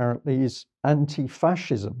agendas, apparently, is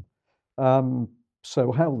anti-fascism.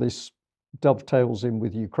 So how this dovetails in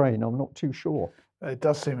with Ukraine, I'm not too sure. It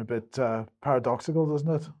does seem a bit paradoxical, doesn't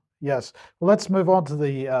it? Yes. Well, let's move on to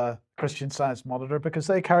the Christian Science Monitor, because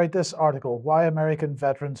they carried this article, Why American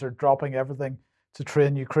Veterans Are Dropping Everything to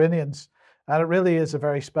Train Ukrainians. And it really is a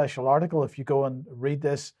very special article. If you go and read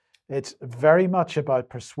this, it's very much about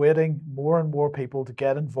persuading more and more people to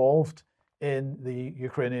get involved in the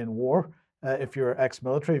Ukrainian war. If you're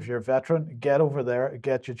ex-military, if you're a veteran, get over there,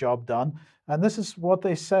 get your job done. And this is what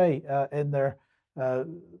they say in their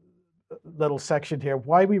little section here,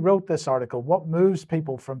 why we wrote this article, what moves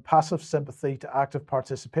people from passive sympathy to active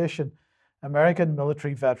participation. American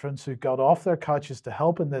military veterans who got off their couches to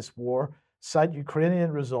help in this war cite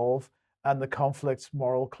Ukrainian resolve and the conflict's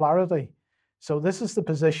moral clarity. So this is the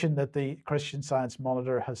position that the Christian Science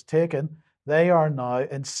Monitor has taken. They are now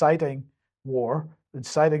inciting war,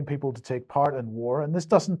 inciting people to take part in war. And this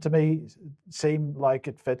doesn't, to me, seem like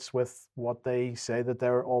it fits with what they say that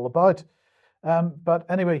they're all about. But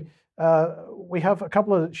anyway, we have a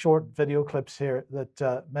couple of short video clips here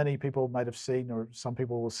that many people might have seen, or some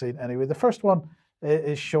people will see anyway. The first one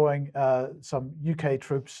is showing some UK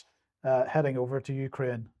troops heading over to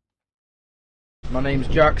Ukraine. My name's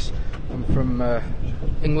Jax. I'm from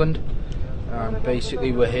England, and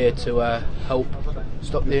basically we're here to help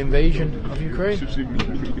stop the invasion of Ukraine.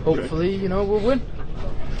 Hopefully, you know, we'll win.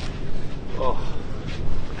 Oh,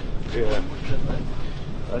 yeah.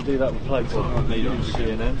 I do that with plates on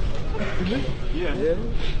CNN. Yeah.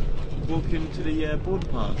 Walking to the border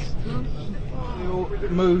pass.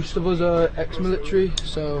 Most of us are ex-military,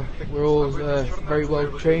 so we're all very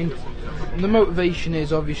well trained. And the motivation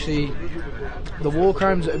is obviously the war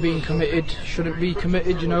crimes that are being committed shouldn't be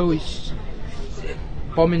committed. You know, it's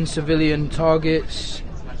bombing civilian targets,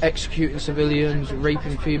 executing civilians,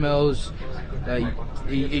 raping females.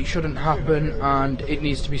 It shouldn't happen, and it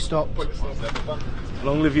needs to be stopped.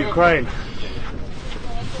 Long live Ukraine.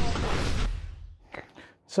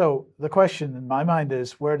 So the question in my mind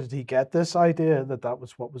is, where did he get this idea that that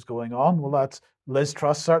was what was going on? Well, that's Liz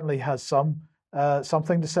Truss certainly has something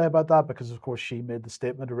to say about that, because of course she made the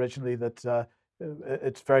statement originally that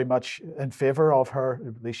it's very much in favour of her.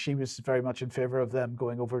 At least she was very much in favour of them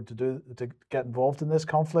going over to get involved in this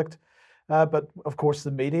conflict. But of course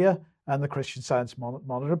the media and the Christian Science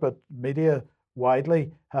Monitor, but media widely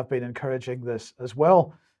have been encouraging this as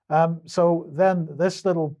well. So then this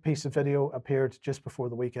little piece of video appeared just before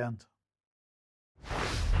the weekend.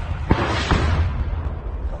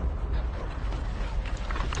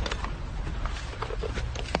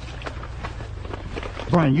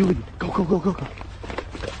 Brian, you lead. Go.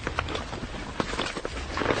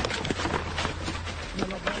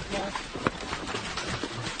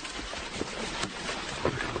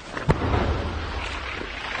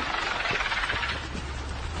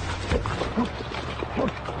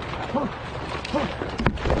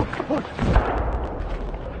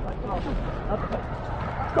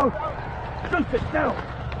 Sit down.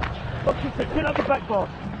 Get up the back bar.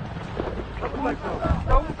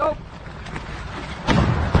 Go.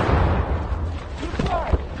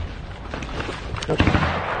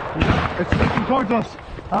 It's facing towards us.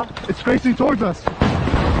 Huh? It's facing towards us.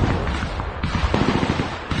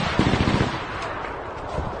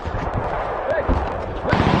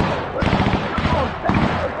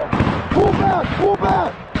 Pull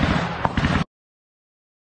back.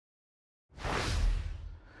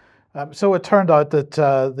 So it turned out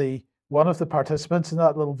that one of the participants in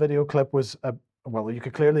that little video clip was, well, you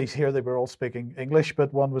could clearly hear they were all speaking English,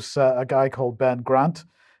 but one was a guy called Ben Grant.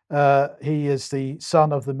 He is the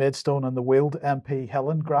son of the Maidstone and the Weald MP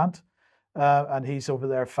Helen Grant, and he's over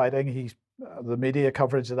there fighting. The media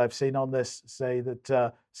coverage that I've seen on this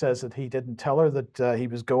says that he didn't tell her that he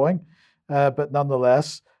was going, but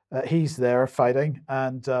nonetheless he's there fighting,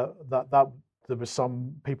 and that there was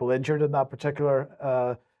some people injured in that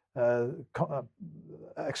particular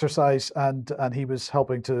exercise, and he was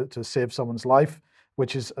helping to save someone's life,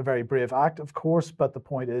 which is a very brave act, of course. But the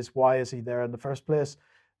point is, why is he there in the first place?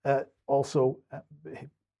 Also,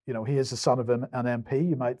 you know, he is the son of an MP.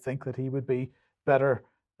 You might think that he would be better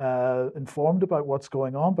informed about what's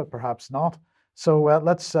going on, but perhaps not. So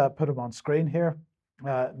let's put him on screen here.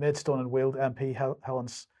 Maidstone and Weald MP Helen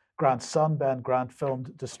Grant's son, Ben Grant,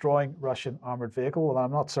 filmed destroying Russian armoured vehicle. Well,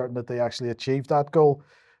 I'm not certain that they actually achieved that goal,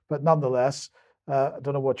 but nonetheless, I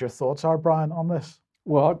don't know what your thoughts are, Brian, on this.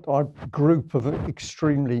 Well, a group of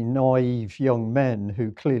extremely naive young men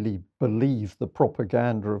who clearly believe the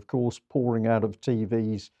propaganda, of course, pouring out of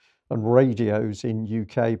TVs and radios in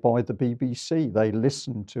UK by the BBC. They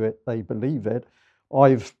listen to it, they believe it. I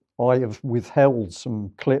have withheld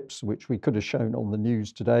some clips which we could have shown on the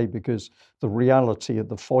news today because the reality of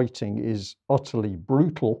the fighting is utterly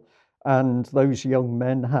brutal. and those young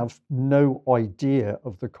men have no idea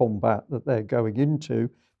of the combat that they're going into,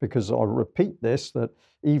 because I repeat this, that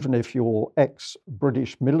even if you're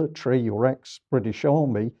ex-British military, you're ex-British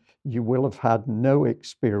Army, you will have had no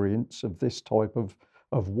experience of this type of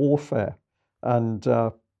warfare. And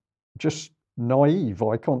just naive,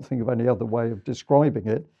 I can't think of any other way of describing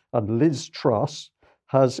it. And Liz Truss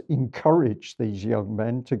has encouraged these young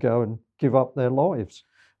men to go and give up their lives.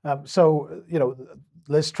 So,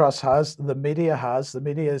 Liz Truss has, the media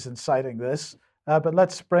is inciting this. But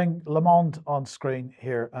let's bring Le Monde on screen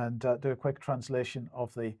here and do a quick translation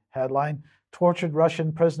of the headline. Tortured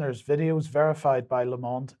Russian prisoners, videos verified by Le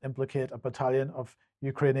Monde implicate a battalion of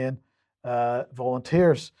Ukrainian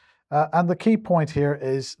volunteers. And the key point here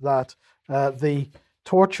is that the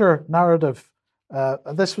torture narrative,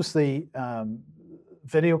 this was the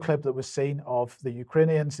video clip that was seen of the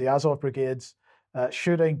Ukrainians, the Azov brigades,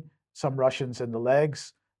 shooting some Russians in the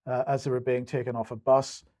legs as they were being taken off a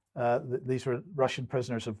bus. These were Russian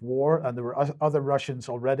prisoners of war, and there were other Russians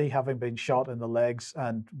already having been shot in the legs,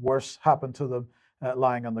 and worse happened to them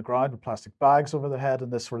lying on the ground with plastic bags over their head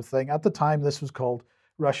and this sort of thing. At the time, this was called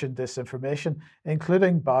Russian disinformation,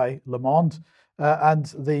 including by Le Monde. And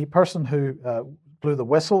the person who blew the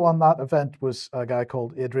whistle on that event was a guy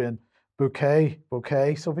called Adrien Bouquet.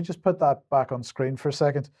 So if we just put that back on screen for a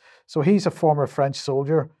second. So he's a former French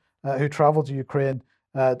soldier who traveled to Ukraine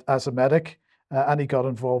as a medic, and he got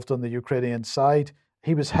involved on the Ukrainian side.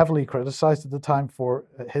 He was heavily criticized at the time for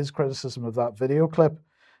his criticism of that video clip.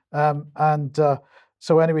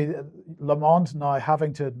 So anyway, Le Monde now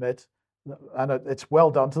having to admit, and it's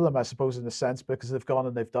well done to them, I suppose, in a sense, because they've gone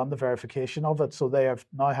and they've done the verification of it. So they have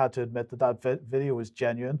now had to admit that that video is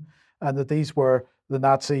genuine and that these were the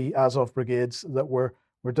Nazi Azov brigades that were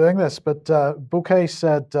doing this. But Bouquet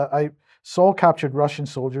said, I saw captured Russian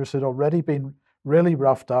soldiers who'd already been really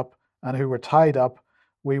roughed up and who were tied up.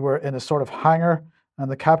 We were in a sort of hangar, and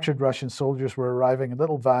the captured Russian soldiers were arriving in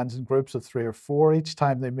little vans in groups of 3 or 4. Each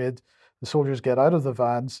time they made the soldiers get out of the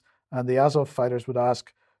vans, and the Azov fighters would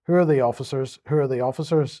ask, who are the officers? Who are the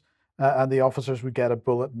officers? And the officers would get a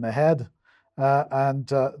bullet in the head.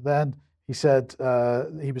 Then he said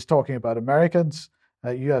he was talking about Americans,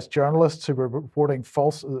 U.S. journalists who were reporting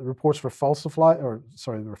reports were falsified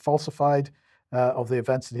of the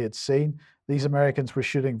events that he had seen. These Americans were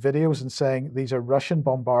shooting videos and saying these are Russian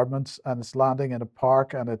bombardments and it's landing in a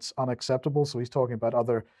park and it's unacceptable. So he's talking about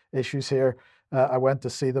other issues here. I went to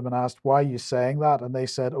see them and asked, why are you saying that? And they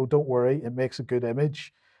said, oh, don't worry, it makes a good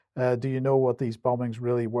image. Do you know what these bombings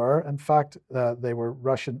really were? In fact, they were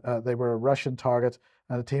Russian. They were a Russian target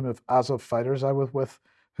and a team of Azov fighters I was with,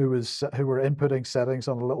 who were inputting settings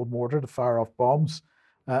on a little mortar to fire off bombs,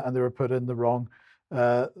 and they were put in the wrong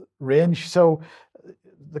range. So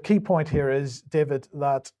the key point here is, David,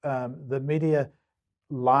 that the media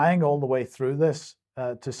lying all the way through this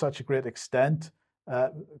to such a great extent,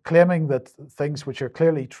 claiming that things which are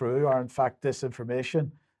clearly true are in fact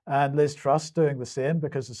disinformation. And Liz Truss doing the same,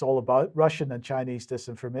 because it's all about Russian and Chinese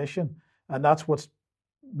disinformation. And that's what's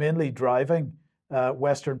mainly driving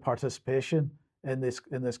Western participation in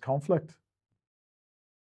this conflict.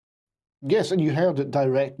 Yes, and you heard it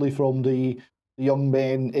directly from the young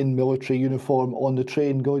men in military uniform on the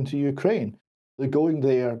train going to Ukraine. They're going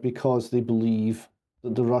there because they believe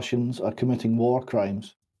that the Russians are committing war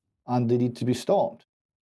crimes and they need to be stopped.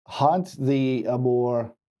 Had they a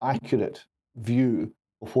more accurate view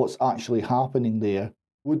of what's actually happening there,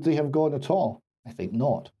 would they have gone at all? I think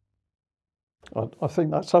not. I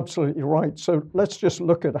think that's absolutely right. So let's just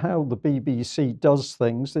look at how the BBC does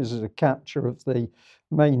things. This is a capture of the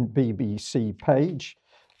main BBC page.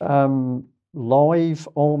 Live,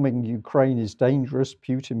 arming Ukraine is dangerous,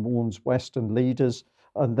 Putin warns Western leaders.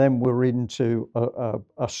 And then we're into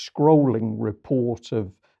a scrolling report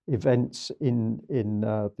of events in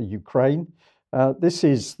the Ukraine. This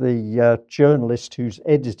is the journalist who's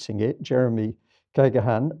editing it, Jeremy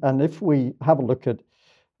Kagahan. And if we have a look at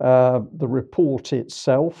the report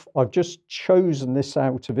itself, I've just chosen this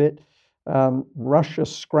out of it. Russia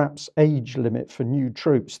scraps age limit for new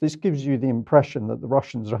troops. This gives you the impression that the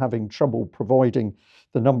Russians are having trouble providing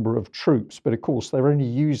the number of troops, but of course they're only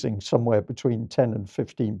using somewhere between 10 and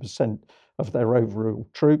 15% of their overall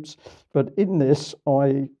troops. But in this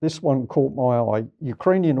one caught my eye.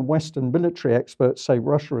 Ukrainian and Western military experts say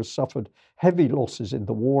Russia has suffered heavy losses in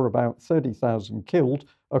the war, about 30,000 killed,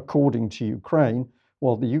 according to Ukraine,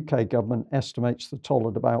 while the UK government estimates the toll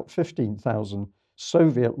at about 15,000.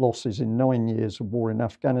 Soviet losses in 9 years of war in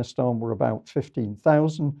Afghanistan were about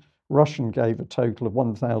 15,000. Russian gave a total of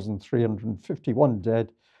 1,351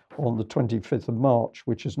 dead, on the 25th of March,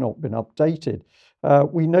 which has not been updated,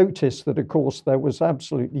 we noticed that, of course, there was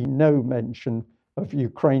absolutely no mention of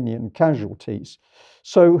Ukrainian casualties.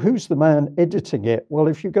 So who's the man editing it? Well,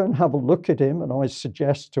 if you go and have a look at him, and I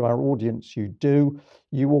suggest to our audience you do,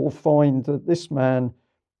 you will find that this man,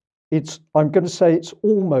 I'm going to say it's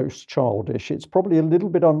almost childish. It's probably a little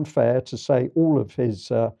bit unfair to say all of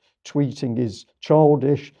his tweeting is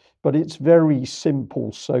childish, but it's very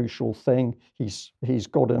simple social thing. He's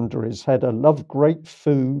got under his head, I love great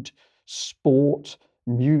food, sport,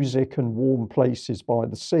 music, and warm places by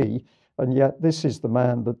the sea. And yet this is the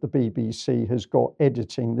man that the BBC has got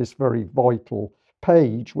editing this very vital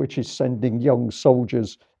page, which is sending young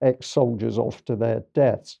soldiers, ex-soldiers off to their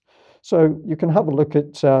deaths. So you can have a look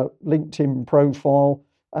at LinkedIn profile,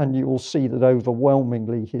 and you will see that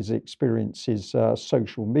overwhelmingly his experience is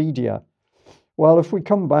social media. Well, if we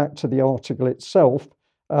come back to the article itself,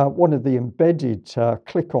 one of the embedded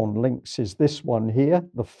click-on links is this one here,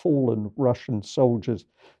 the fallen Russian soldiers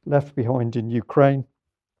left behind in Ukraine.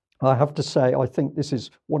 I have to say, I think this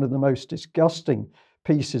is one of the most disgusting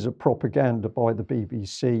pieces of propaganda by the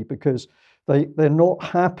BBC, because they're not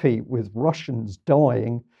happy with Russians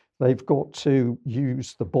dying. They've got to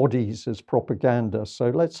use the bodies as propaganda.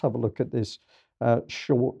 So let's have a look at this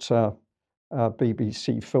short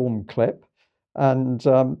BBC film clip. And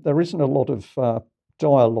there isn't a lot of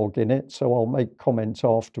dialogue in it, so I'll make comment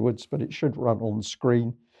afterwards, but it should run on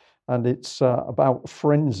screen. And it's about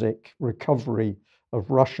forensic recovery of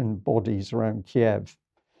Russian bodies around Kiev.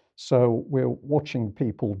 So we're watching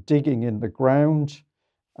people digging in the ground,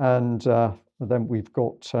 and then we've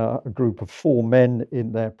got a group of 4 men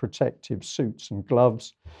in their protective suits and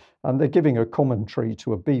gloves, and they're giving a commentary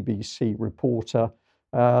to a BBC reporter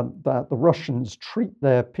that the Russians treat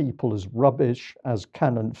their people as rubbish, as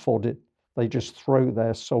cannon fodder. They just throw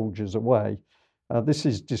their soldiers away. This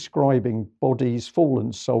is describing bodies,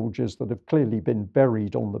 fallen soldiers that have clearly been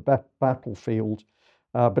buried on the battlefield,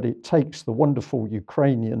 but it takes the wonderful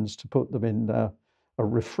Ukrainians to put them in a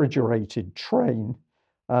refrigerated train.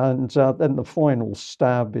 And then the final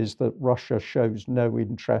stab is that Russia shows no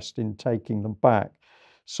interest in taking them back.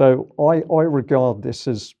 So I regard this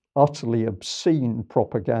as utterly obscene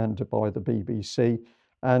propaganda by the BBC.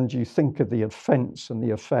 And you think of the offence and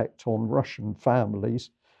the effect on Russian families.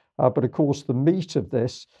 But of course, the meat of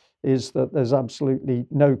this is that there's absolutely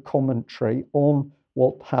no commentary on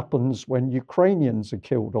what happens when Ukrainians are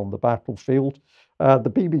killed on the battlefield.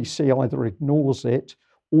 The BBC either ignores it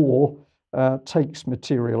or takes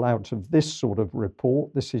material out of this sort of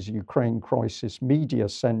report. This is Ukraine Crisis Media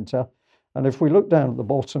Centre. And if we look down at the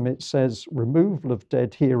bottom, it says removal of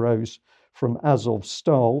dead heroes from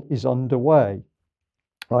Azovstal is underway.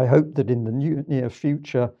 I hope that in the near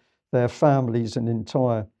future, their families and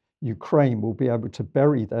entire Ukraine will be able to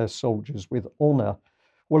bury their soldiers with honour.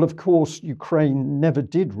 Well, of course, Ukraine never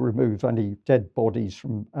did remove any dead bodies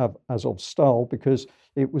from Azovstal because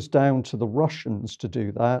it was down to the Russians to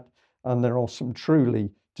do that. And there are some truly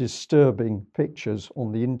disturbing pictures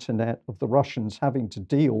on the internet of the Russians having to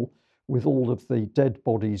deal with all of the dead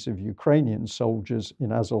bodies of Ukrainian soldiers in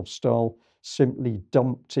Azovstal simply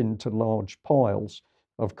dumped into large piles.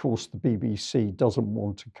 Of course, the BBC doesn't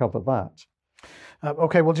want to cover that.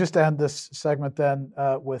 Okay, we'll just end this segment then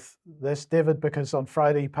with this, David, because on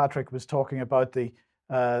Friday, Patrick was talking about the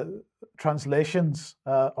translations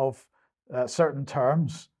of certain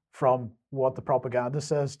terms from what the propaganda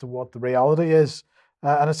says to what the reality is.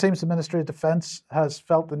 And it seems the Ministry of Defence has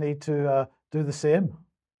felt the need to do the same.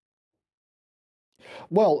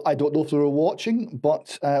 Well, I don't know if they were watching,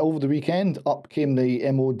 but over the weekend, up came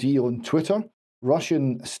the MOD on Twitter.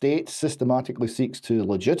 Russian state systematically seeks to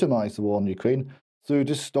legitimize the war in Ukraine through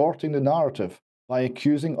distorting the narrative by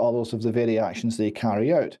accusing others of the very actions they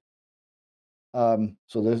carry out.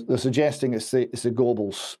 So they're suggesting it's a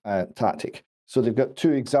Goebbels tactic. So they've got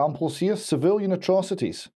 2 examples here: civilian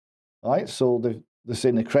atrocities. Right. So they're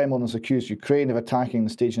saying the Kremlin has accused Ukraine of attacking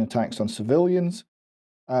and staging attacks on civilians.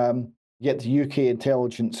 Yet the UK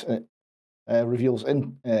intelligence reveals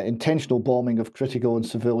intentional bombing of critical and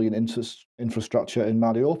civilian infrastructure in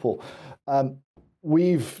Mariupol.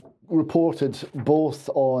 We've reported both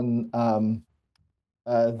on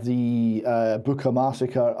the Bucha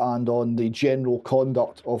massacre and on the general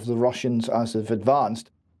conduct of the Russians as they've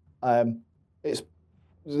advanced. The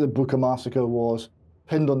Bucha massacre was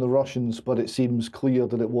pinned on the Russians, but it seems clear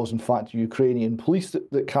that it was in fact Ukrainian police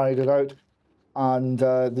that carried it out. And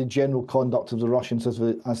the general conduct of the Russians as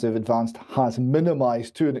they've advanced has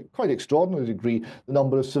minimised to a quite extraordinary degree the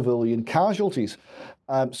number of civilian casualties.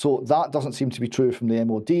 So that doesn't seem to be true from the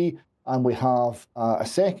MOD. And we have a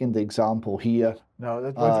second example here.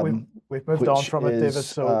 No, we've moved on from it, David.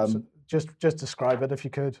 So just describe it if you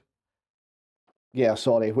could. Yeah,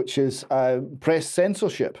 sorry, which is press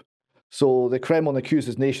censorship. So the Kremlin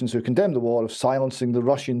accuses nations who condemn the war of silencing the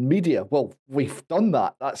Russian media. Well, we've done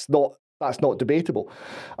that. That's not debatable.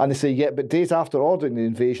 And they say, yeah, but days after ordering the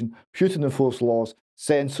invasion, Putin enforced laws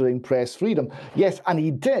censoring press freedom. Yes, and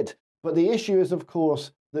he did. But the issue is, of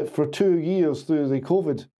course, that for 2 years through the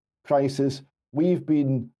COVID crisis, we've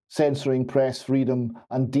been censoring press freedom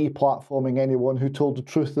and deplatforming anyone who told the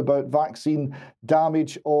truth about vaccine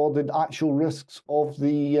damage or the actual risks of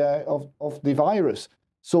the virus.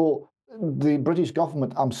 So the British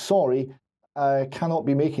government, I'm sorry, cannot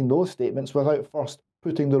be making those statements without first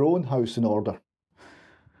putting their own house in order.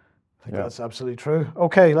 I think that's absolutely true.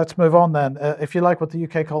 Okay, let's move on then. If you like what the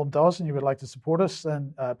UK Column does and you would like to support us,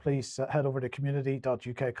 then please head over to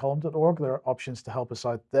community.ukcolumn.org. There are options to help us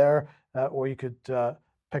out there, or you could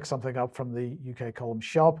pick something up from the UK Column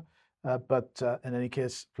shop. But in any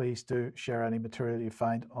case, please do share any material you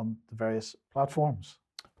find on the various platforms.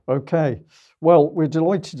 Okay. Well, we're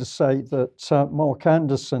delighted to say that Mark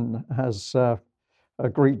Anderson has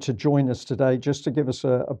agreed to join us today just to give us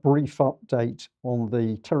a brief update on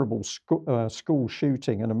the terrible school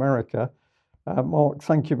shooting in America. Mark,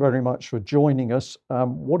 thank you very much for joining us.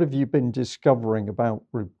 What have you been discovering about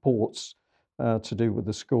reports to do with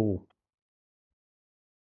the school?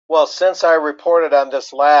 Well, since I reported on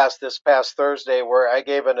this past Thursday, where I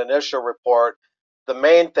gave an initial report, the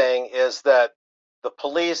main thing is that the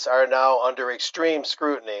police are now under extreme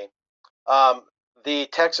scrutiny. The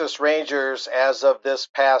Texas Rangers, as of this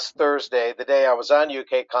past Thursday, the day I was on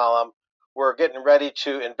UK Column, were getting ready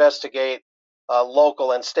to investigate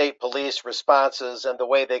local and state police responses and the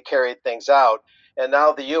way they carried things out. And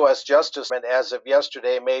now the U.S. Justice, as of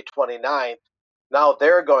yesterday, May 29th, now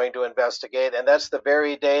they're going to investigate, and that's the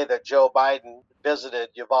very day that Joe Biden visited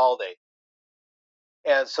Uvalde.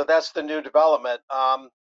 And so that's the new development.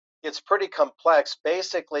 It's pretty complex.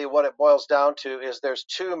 Basically, what it boils down to is there's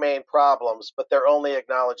two main problems, but they're only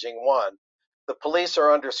acknowledging one. The police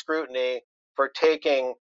are under scrutiny for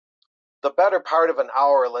taking the better part of an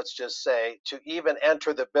hour, let's just say, to even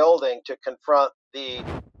enter the building to confront the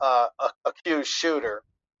accused shooter,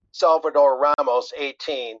 Salvador Ramos,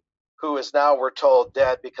 18, who is now, we're told,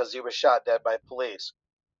 dead because he was shot dead by police.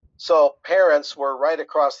 So parents were right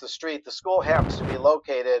across the street. The school happens to be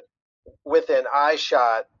located within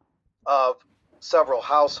eyeshot of several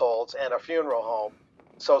households and a funeral home.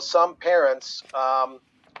 So some parents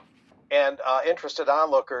and interested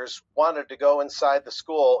onlookers wanted to go inside the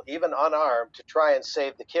school, even unarmed, to try and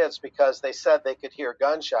save the kids because they said they could hear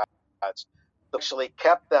gunshots. They actually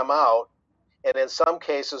kept them out, and in some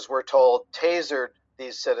cases, we're told, tasered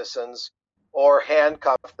these citizens or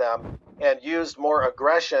handcuffed them and used more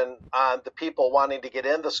aggression on the people wanting to get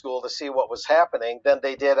in the school to see what was happening than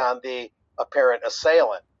they did on the apparent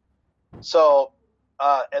assailant. So,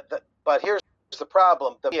 but here's the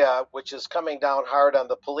problem. The media, which is coming down hard on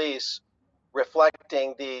the police,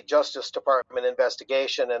 reflecting the Justice Department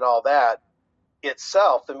investigation and all that,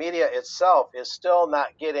 itself, the media itself, is still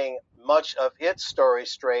not getting much of its story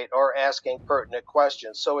straight or asking pertinent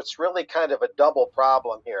questions. So it's really kind of a double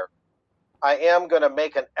problem here. I am going to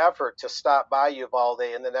make an effort to stop by Uvalde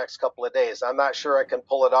in the next couple of days. I'm not sure I can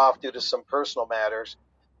pull it off due to some personal matters,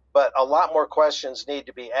 but a lot more questions need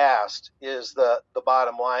to be asked is the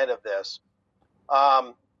bottom line of this.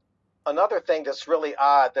 Another thing that's really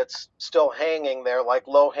odd that's still hanging there like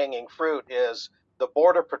low-hanging fruit is the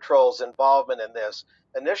Border Patrol's involvement in this.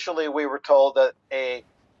 Initially, we were told that a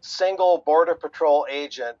single Border Patrol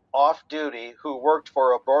agent off duty who worked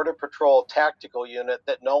for a Border Patrol tactical unit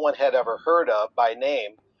that no one had ever heard of by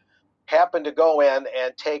name happened to go in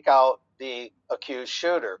and take out the accused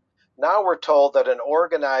shooter. Now we're told that an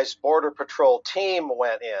organized Border Patrol team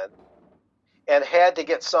went in and had to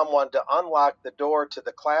get someone to unlock the door to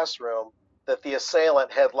the classroom that the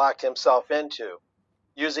assailant had locked himself into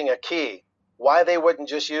using a key. Why they wouldn't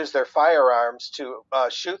just use their firearms to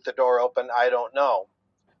shoot the door open, I don't know.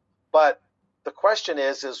 But the question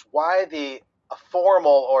is why the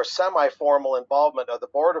formal or semi-formal involvement of the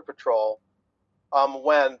Border Patrol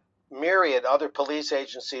when myriad other police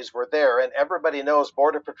agencies were there, and everybody knows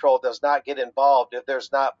Border Patrol does not get involved if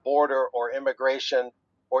there's not border or immigration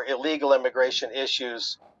or illegal immigration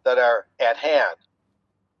issues that are at hand.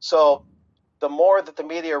 So the more that the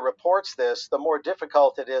media reports this, the more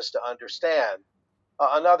difficult it is to understand.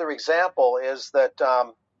 Another example is that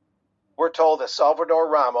we're told that Salvador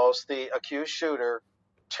Ramos, the accused shooter,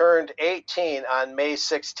 turned 18 on May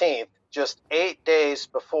 16th, just 8 days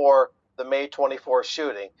before the May 24th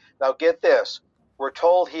shooting. Now get this, we're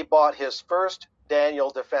told he bought his first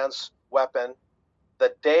Daniel Defense weapon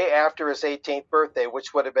the day after his 18th birthday,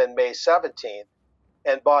 which would have been May 17th,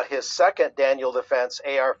 and bought his second Daniel Defense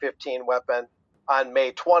AR-15 weapon on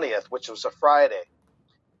May 20th, which was a Friday.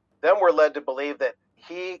 Then we're led to believe that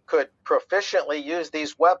he could proficiently use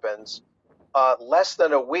these weapons less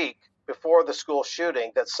than a week before the school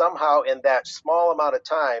shooting, that somehow in that small amount of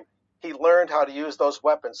time, he learned how to use those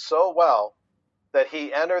weapons so well that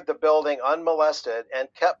he entered the building unmolested and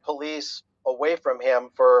kept police away from him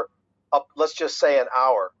for, let's just say, an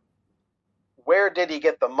hour. Where did he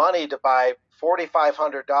get the money to buy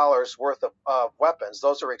 $4,500 worth of weapons?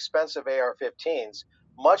 Those are expensive AR-15s.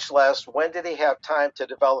 Much less, when did he have time to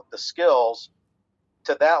develop the skills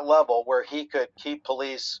to that level where he could keep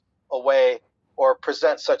police away or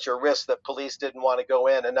present such a risk that police didn't want to go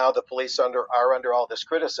in, and now the police are under all this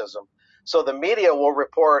criticism. So the media will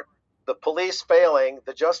report the police failing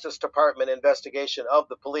the Justice Department investigation of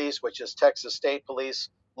the police, which is Texas State Police,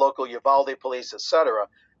 local Uvalde Police, etc.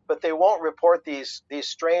 But they won't report these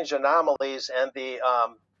strange anomalies and the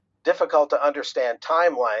difficult to understand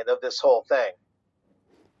timeline of this whole thing.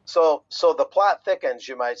 So the plot thickens,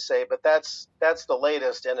 you might say, but that's the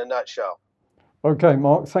latest in a nutshell. Okay,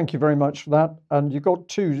 Mark, thank you very much for that. And you've got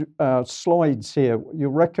two slides here. You're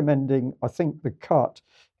recommending, I think, the cut.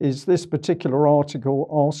 Is this particular article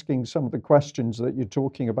asking some of the questions that you're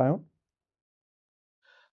talking about?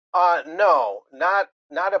 No,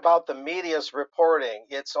 not about the media's reporting.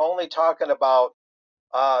 It's only talking about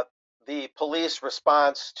the police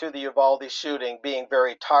response to the Uvalde shooting being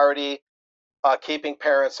very tardy, keeping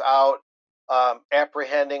parents out,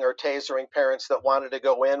 apprehending or tasering parents that wanted to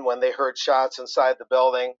go in when they heard shots inside the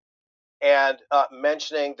building, and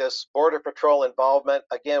mentioning this Border Patrol involvement,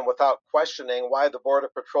 again, without questioning why the Border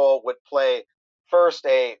Patrol would play first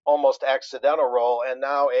a almost accidental role and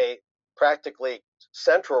now a practically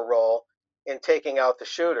central role in taking out the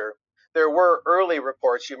shooter. There were early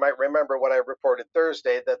reports, you might remember what I reported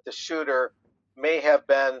Thursday, that the shooter may have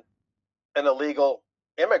been an illegal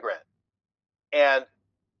immigrant. And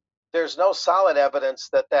there's no solid evidence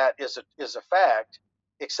that that is a fact,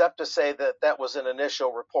 except to say that that was an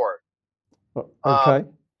initial report. Okay.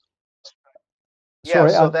 Yeah, Sorry,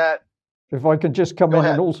 so that... If I could just come in,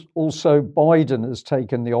 ahead. and also Biden has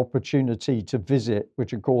taken the opportunity to visit,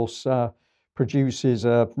 which of course produces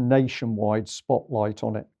a nationwide spotlight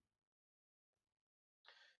on it.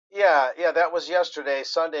 Yeah, that was yesterday,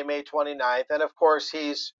 Sunday, May 29th. And of course,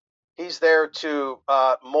 he's there to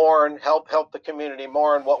mourn, help the community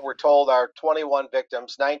mourn what we're told are 21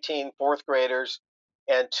 victims, 19 fourth graders,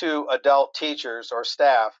 and 2 adult teachers or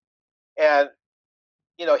staff. And,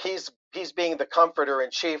 you know, he's being the comforter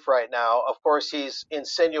in chief right now. Of course, he's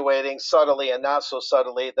insinuating subtly and not so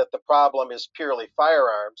subtly that the problem is purely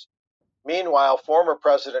firearms. Meanwhile, former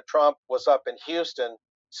President Trump was up in Houston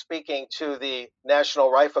speaking to the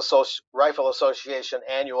National Rifle Association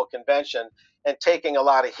annual convention and taking a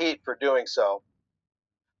lot of heat for doing so.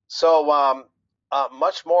 So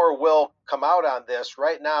much more will come out on this.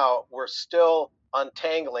 Right now, we're still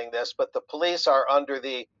untangling this, but the police are under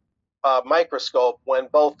the microscope when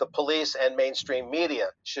both the police and mainstream media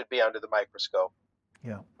should be under the microscope.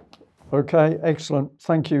 Yeah. Okay, excellent.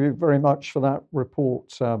 Thank you very much for that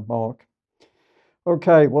report, Mark.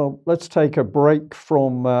 Okay, well, let's take a break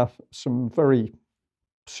from some very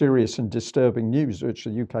serious and disturbing news, which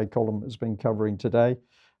the UK column has been covering today.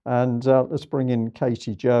 And let's bring in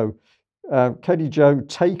Katie Jo. Katie Jo,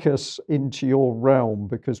 take us into your realm,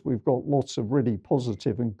 because we've got lots of really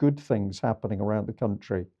positive and good things happening around the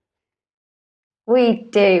country. We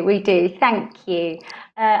do. Thank you.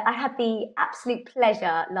 I had the absolute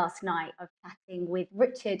pleasure last night of chatting with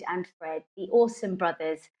Richard and Fred, the awesome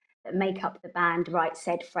brothers that make up the band Right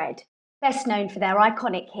Said Fred, best known for their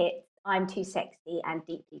iconic hits I'm Too Sexy and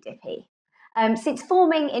Deeply Dippy. Since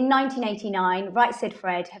forming in 1989, Right Said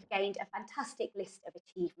Fred have gained a fantastic list of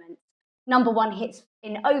achievements. #1 hits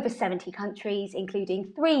in over 70 countries,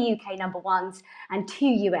 including 3 UK #1s and 2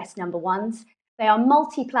 US #1s. They are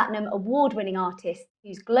multi-platinum award-winning artists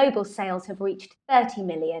whose global sales have reached 30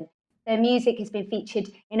 million. Their music has been featured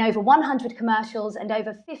in over 100 commercials and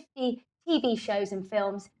over 50 TV shows and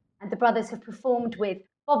films, and the brothers have performed with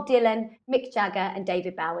Bob Dylan, Mick Jagger and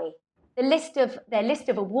David Bowie. Their list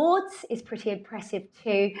of awards is pretty impressive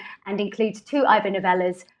too, and includes 2 Ivor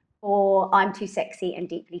Novellas for I'm Too Sexy and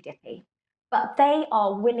Deeply Dippy. But they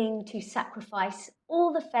are willing to sacrifice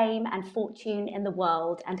all the fame and fortune in the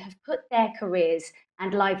world and have put their careers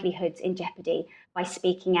and livelihoods in jeopardy by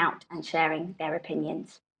speaking out and sharing their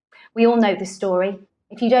opinions. We all know the story.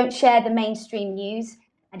 If you don't share the mainstream news,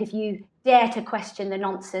 and if you dare to question the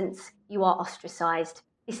nonsense, you are ostracized.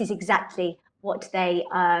 This is exactly what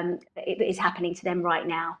is happening to them right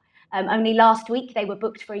now. Only last week, they were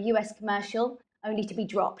booked for a US commercial, only to be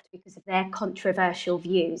dropped because of their controversial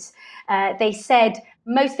views. They said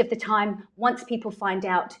most of the time, once people find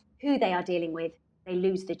out who they are dealing with, they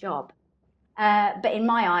lose the job. But in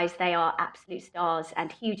my eyes, they are absolute stars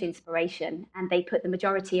and huge inspiration, and they put the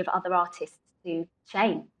majority of other artists to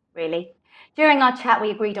shame, really. During our chat,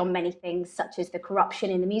 we agreed on many things, such as the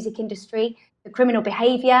corruption in the music industry, the criminal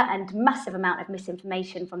behaviour and massive amount of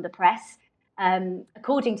misinformation from the press.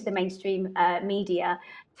 According to the mainstream media,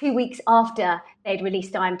 2 weeks after they'd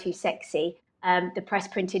released I'm Too Sexy, the press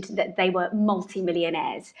printed that they were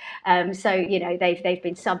multi-millionaires. So, you know, they've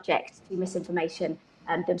been subject to misinformation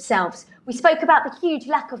themselves. We spoke about the huge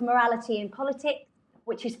lack of morality in politics,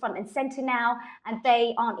 which is front and centre now, and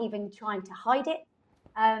they aren't even trying to hide it.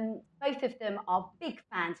 Both of them are big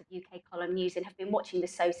fans of UK Column News and have been watching the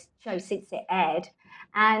show since it aired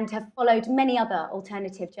and have followed many other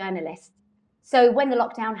alternative journalists. So when the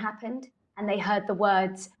lockdown happened and they heard the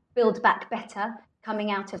words "Build Back Better"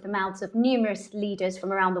 coming out of the mouths of numerous leaders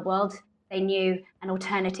from around the world, they knew an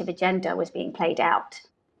alternative agenda was being played out.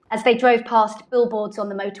 As they drove past billboards on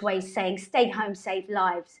the motorways saying "Stay home, save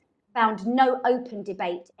lives," found no open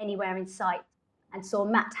debate anywhere in sight, and saw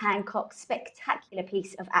Matt Hancock's spectacular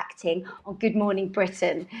piece of acting on Good Morning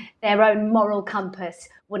Britain, their own moral compass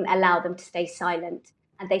wouldn't allow them to stay silent,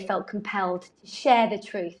 and they felt compelled to share the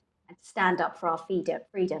truth and stand up for our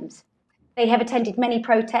freedoms. They have attended many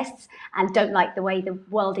protests and don't like the way the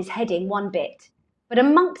world is heading one bit. But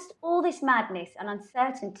amongst all this madness and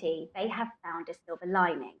uncertainty, they have found a silver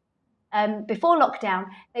lining. Before lockdown,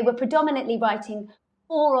 they were predominantly writing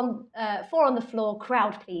four on the floor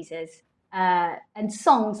crowd pleasers, and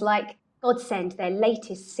songs like Godsend, their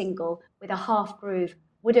latest single with a half groove,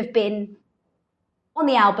 would have been on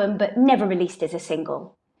the album but never released as a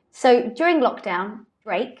single. So during lockdown,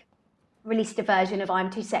 Drake released a version of I'm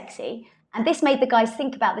Too Sexy, and this made the guys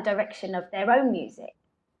think about the direction of their own music.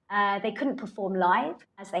 They couldn't perform live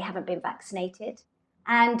as they haven't been vaccinated,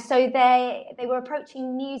 and so they were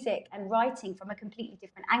approaching music and writing from a completely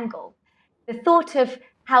different angle. The thought of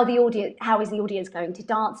how is the audience going to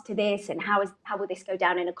dance to this, and how will this go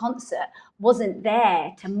down in a concert, wasn't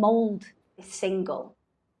there to mould this single.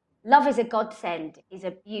 Love is a godsend is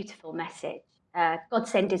a beautiful message.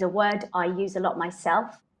 Godsend is a word I use a lot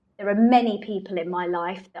myself. There are many people in my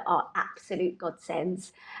life that are absolute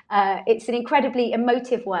godsends. It's an incredibly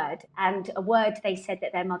emotive word, and a word they said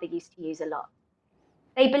that their mother used to use a lot.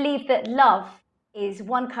 They believe that love is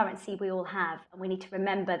one currency we all have, and we need to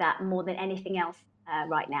remember that more than anything else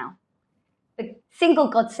right now. The single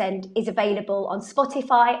Godsend is available on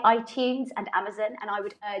Spotify, iTunes, and Amazon, and I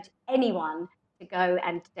would urge anyone to go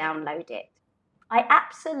and download it. I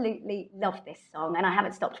absolutely love this song, and I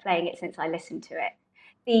haven't stopped playing it since I listened to it.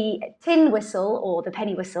 The tin whistle, or the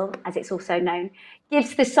penny whistle, as it's also known,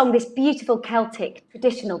 gives the song this beautiful Celtic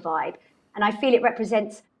traditional vibe, and I feel it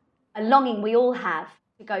represents a longing we all have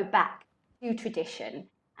to go back to tradition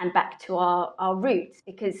and back to our roots,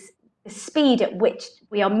 because the speed at which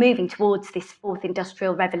we are moving towards this fourth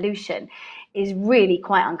industrial revolution is really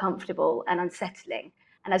quite uncomfortable and unsettling.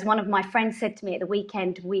 And as one of my friends said to me at the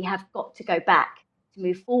weekend, we have got to go back to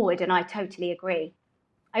move forward, and I totally agree.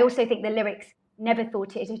 I also think the lyrics, "Never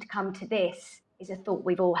thought it had come to this," is a thought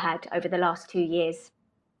we've all had over the last 2 years.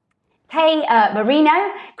 Kay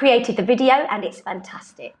Marino created the video, and it's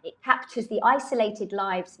fantastic. It captures the isolated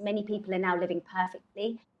lives many people are now living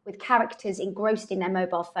perfectly, with characters engrossed in their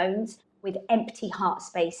mobile phones, with empty heart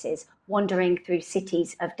spaces, wandering through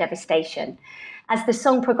cities of devastation. As the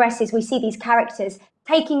song progresses, we see these characters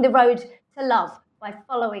taking the road to love by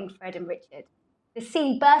following Fred and Richard. The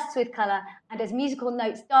scene bursts with colour, and as musical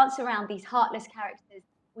notes dance around these heartless characters,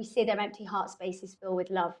 we see their empty heart spaces fill with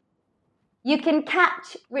love. You can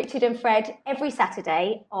catch Richard and Fred every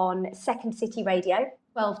Saturday on Second City Radio,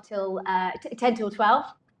 10 till 12,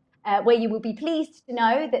 where you will be pleased to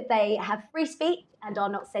know that they have free speech and are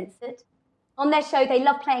not censored. On their show, they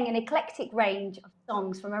love playing an eclectic range of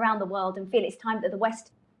songs from around the world and feel it's time that the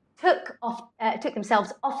West took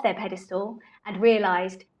themselves off their pedestal and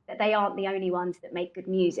realised that they aren't the only ones that make good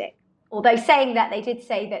music. Although saying that, they did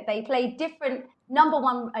say that they played a different number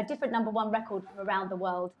one record from around the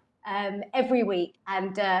world every week,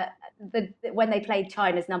 and when they played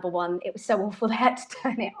China's number one, it was so awful they had to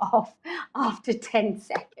turn it off after 10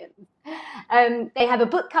 seconds. They have a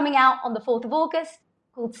book coming out on the 4th of August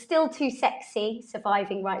called Still Too Sexy,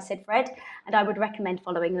 Surviving Right Said Fred, and I would recommend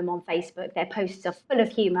following them on Facebook. Their posts are full of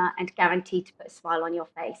humour and guaranteed to put a smile on your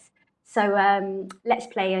face. So let's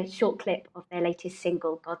play a short clip of their latest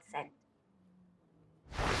single, God Sent.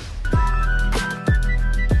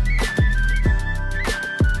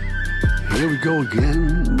 Here we go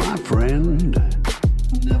again, my friend.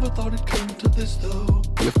 Never thought it'd come to this though.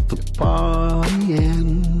 If the party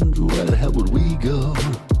ends, where the hell would we go?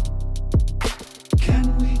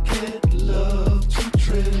 Can we get love to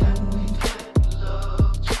trend?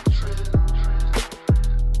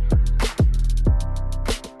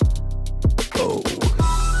 Oh,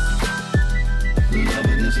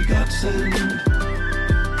 loving is a godsend.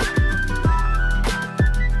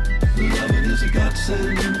 Loving is a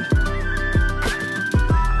godsend.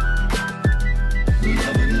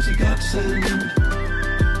 Loving is a godsend.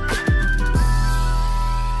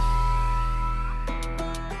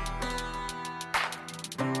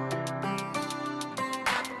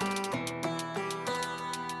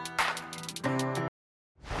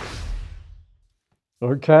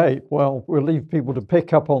 Okay, well, we'll leave people to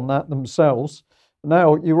pick up on that themselves.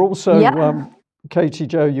 Now, you're also, Katie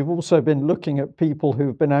Jo, you've also been looking at people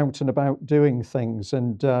who've been out and about doing things,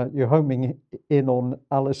 and you're homing in on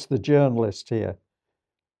Alice the journalist here.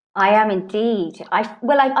 I am indeed. I've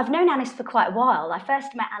known Alice for quite a while. I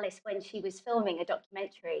first met Alice when she was filming a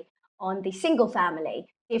documentary on the Single family,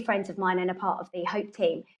 dear friends of mine and a part of the Hope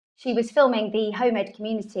team. She was filming the home ed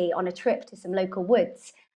community on a trip to some local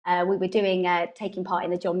woods. We were taking part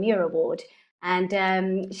in the John Muir Award, and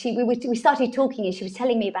we started talking, and she was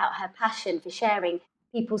telling me about her passion for sharing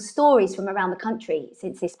people's stories from around the country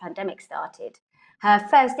since this pandemic started. Her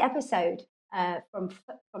first episode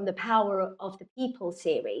from the Power of the People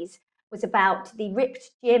series was about the ripped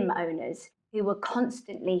gym owners who were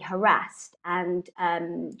constantly harassed and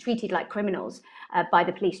treated like criminals by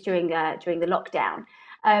the police during the lockdown.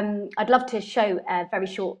 I'd love to show a very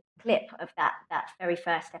short clip of that very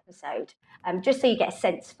first episode, just so you get a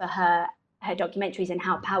sense for her documentaries and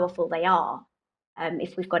how powerful they are.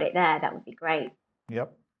 If we've got it there, that would be great.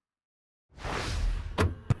 Yep.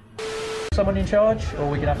 Someone in charge, or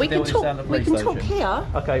we can have to deal with this down the police station? We can talk here.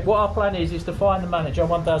 Okay, what our plan is to fine the manager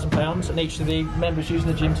 £1,000 and each of the members using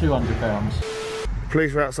the gym £200.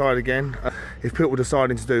 Police are outside again. If people are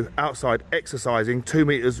deciding to do outside exercising 2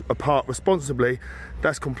 metres apart responsibly,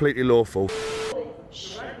 that's completely lawful.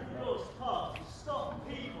 Stop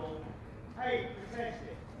people. A,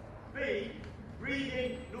 protected. B,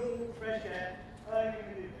 breathing normal fresh air.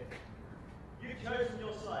 You've chosen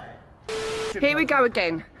your side. Here we go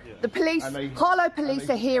again. The police, Harlow police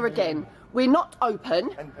are here again. We're not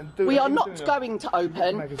open. We are not going to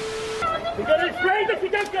open. You're going to spray if you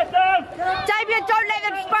don't get down! Damien, don't let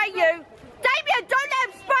them spray you! Damien, don't let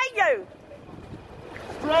them spray you!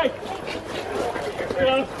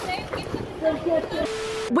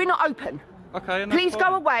 We're not open. Okay. Please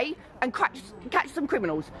go away and catch some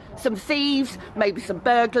criminals. Some thieves, maybe some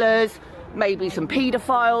burglars, maybe some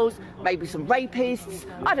paedophiles, maybe some rapists.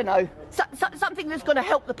 I don't know. Something that's going to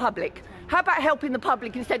help the public. How about helping the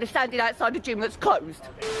public instead of standing outside a gym that's closed?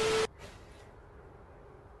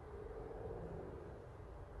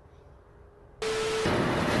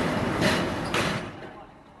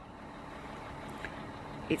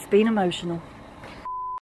 It's been emotional.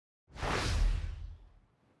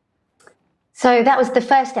 So that was the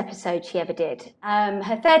first episode she ever did.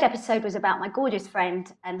 Her third episode was about my gorgeous friend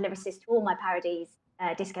and lyricist to all my parodies,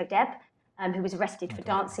 Disco Deb, who was arrested for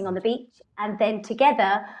dancing on the beach. And then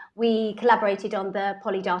together we collaborated on the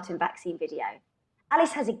Polly Darton vaccine video.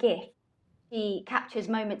 Alice has a gift. She captures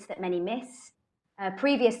moments that many miss.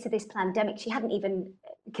 Previous to this pandemic, she hadn't even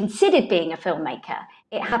considered being a filmmaker.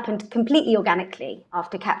 It happened completely organically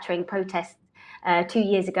after capturing protests 2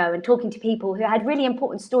 years ago and talking to people who had really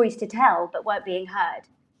important stories to tell but weren't being heard.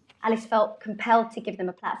 Alice felt compelled to give them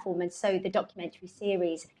a platform, and so the documentary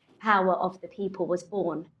series Power of the People was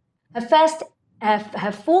born.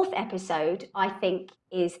 Her fourth episode, I think,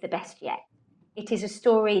 is the best yet. It is a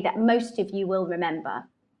story that most of you will remember,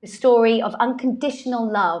 the story of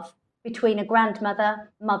unconditional love between a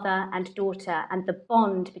grandmother, mother and daughter, and the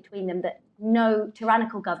bond between them that no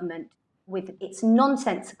tyrannical government with its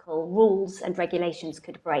nonsensical rules and regulations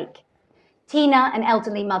could break. Tina, an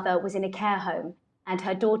elderly mother, was in a care home, and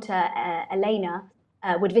her daughter, Elena,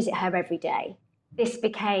 would visit her every day. This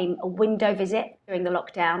became a window visit during the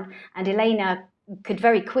lockdown, and Elena could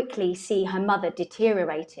very quickly see her mother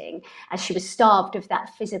deteriorating as she was starved of that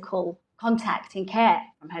physical contact and care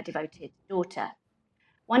from her devoted daughter.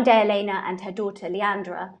 One day, Elena and her daughter,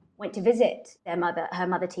 Leandra, went to visit her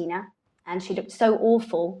mother, Tina, and she looked so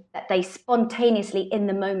awful that they spontaneously, in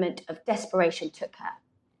the moment of desperation, took her.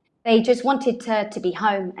 They just wanted her to be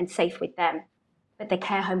home and safe with them, but the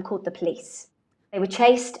care home called the police. They were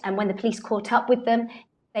chased, and when the police caught up with them,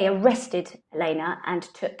 they arrested Elena and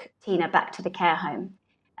took Tina back to the care home.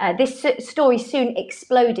 This story soon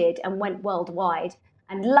exploded and went worldwide,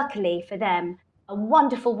 and luckily for them, a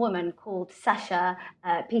wonderful woman called Sasha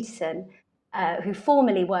Peterson, who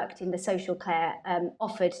formerly worked in the social care,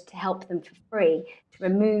 offered to help them for free to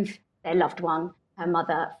remove their loved one, her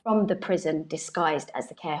mother, from the prison disguised as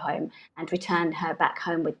the care home and returned her back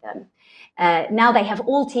home with them. Now they have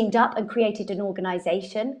all teamed up and created an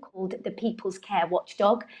organisation called the People's Care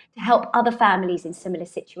Watchdog to help other families in similar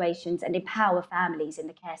situations and empower families in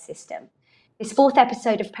the care system. This 4th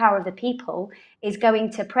episode of Power of the People is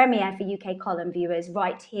going to premiere for UK Column viewers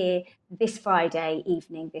right here this Friday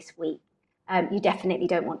evening this week. You definitely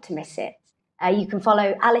don't want to miss it. You can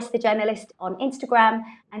follow Alice the Journalist on Instagram,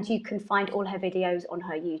 and you can find all her videos on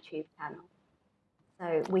her YouTube channel.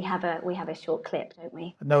 So we have a short clip, don't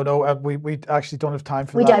we? No, we actually don't have time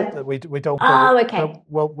for we that. Don't. We don't. Oh, okay. So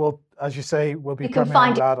we'll, as you say, we'll be You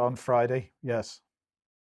premiering that on Friday. Yes.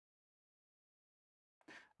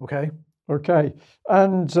 Okay. Okay,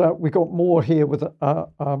 and we got more here with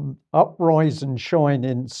Uprise and Shine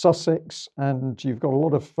in Sussex, and you've got a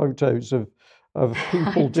lot of photos of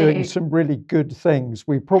people doing some really good things.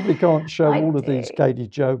 We probably can't show all of these, Katie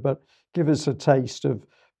Jo, but give us a taste of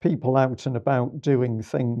people out and about doing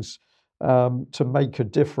things to make a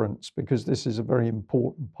difference, because this is a very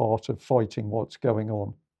important part of fighting what's going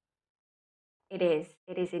on. It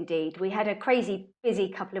is indeed. We had a crazy busy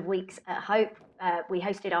couple of weeks at Hope. We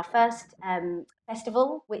hosted our first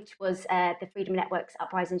festival, which was the Freedom Network's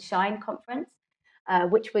Uprise and Shine conference,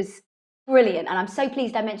 which was brilliant. And I'm so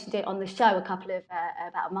pleased I mentioned it on the show about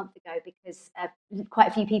a month ago, because quite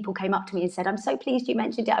a few people came up to me and said, I'm so pleased you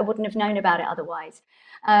mentioned it. I wouldn't have known about it otherwise.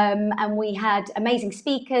 And we had amazing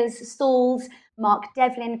speakers, stalls. Mark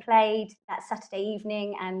Devlin played that Saturday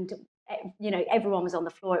evening, and everyone was on the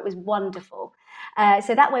floor. It was wonderful.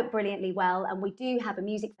 So that went brilliantly well. And we do have a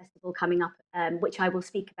music festival coming up, which I will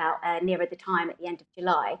speak about nearer the time at the end of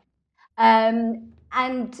July. And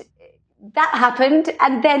that happened.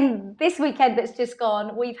 And then this weekend that's just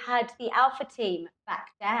gone, we've had the Alpha team back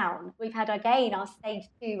down. We've had, again, our stage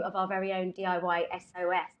 2 of our very own DIY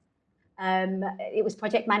SOS. It was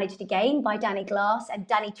project managed again by Danny Glass, and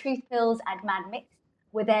Danny Truthpills and Mad Mix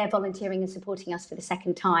were there volunteering and supporting us for the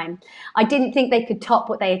second time. I didn't think they could top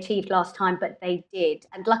what they achieved last time, but they did.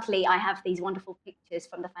 And luckily, I have these wonderful pictures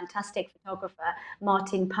from the fantastic photographer,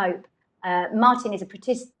 Martin Pope. Martin is a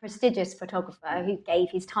prestigious photographer who gave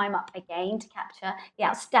his time up again to capture the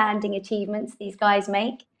outstanding achievements these guys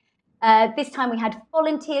make. This time we had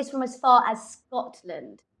volunteers from as far as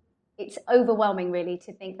Scotland. It's overwhelming, really,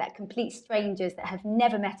 to think that complete strangers that have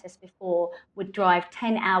never met us before would drive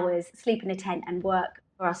 10 hours, sleep in a tent, and work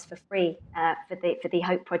for us for free for the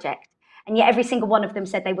Hope Project. And yet every single one of them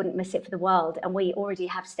said they wouldn't miss it for the world, and we already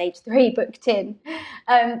have stage 3 booked in.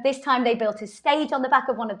 This time they built a stage on the back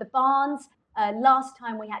of one of the barns. Last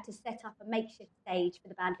time we had to set up a makeshift stage for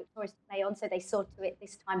the band Victorious to play on, so they saw to it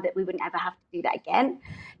this time that we wouldn't ever have to do that again.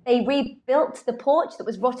 They rebuilt the porch that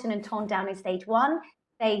was rotten and torn down in stage 1.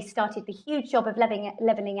 They started the huge job of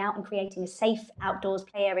levelling out and creating a safe outdoors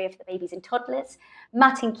play area for the babies and toddlers.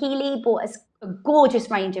 Matt and Keeley bought us a gorgeous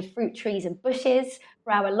range of fruit trees and bushes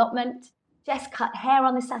for our allotment. Jess cut hair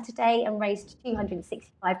on the Saturday and raised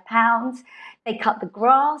 £265. They cut the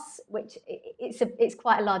grass, which it's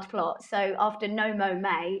quite a large plot. So after No Mow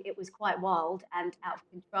May, it was quite wild and out of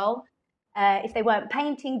control. If they weren't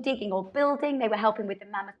painting, digging or building, they were helping with the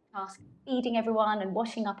mammoth task of feeding everyone and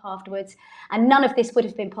washing up afterwards. And none of this would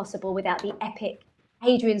have been possible without the epic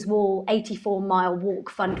Hadrian's Wall 84-mile walk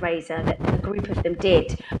fundraiser that a group of them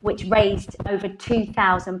did, which raised over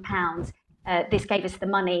 £2,000. This gave us the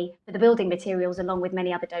money for the building materials, along with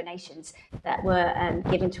many other donations that were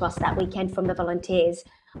given to us that weekend from the volunteers.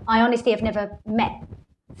 I honestly have never met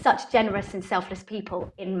such generous and selfless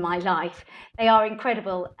people in my life. They are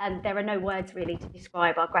incredible, and there are no words really to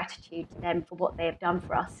describe our gratitude to them for what they have done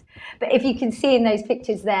for us. But if you can see in those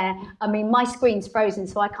pictures there, I mean, my screen's frozen,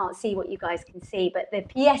 so I can't see what you guys can see, but the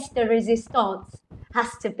pièce de résistance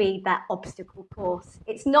has to be that obstacle course.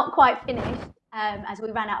 It's not quite finished, as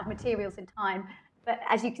we ran out of materials and time, but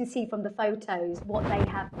as you can see from the photos, what they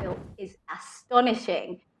have built is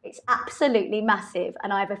astonishing. It's absolutely massive,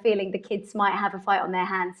 and I have a feeling the kids might have a fight on their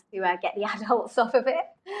hands to get the adults off of it.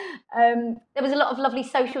 There was a lot of lovely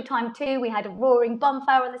social time too. We had a roaring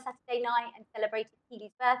bonfire on the Saturday night and celebrated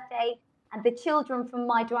Keely's birthday, and the children from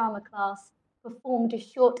my drama class performed a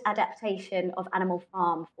short adaptation of Animal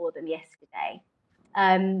Farm for them yesterday.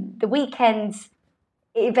 The weekend's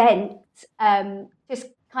events just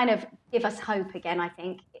kind of give us hope again, I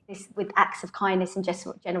think. with acts of kindness and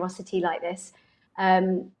generosity like this.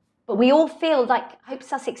 But we all feel like Hope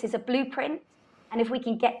Sussex is a blueprint, and if we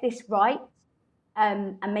can get this right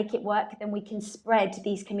and make it work, then we can spread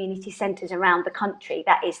these community centres around the country.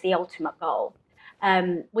 That is the ultimate goal.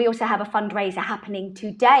 We also have a fundraiser happening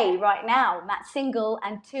today, right now. Matt Single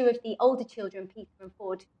and 2 of the older children, Peter and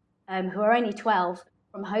Ford, who are only 12,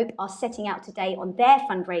 from Hope, are setting out today on their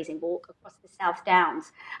fundraising walk across the South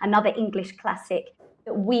Downs, another English classic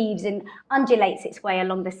that weaves and undulates its way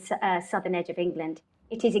along the southern edge of England.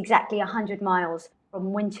 It is exactly 100 miles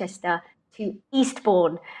from Winchester to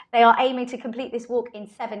Eastbourne. They are aiming to complete this walk in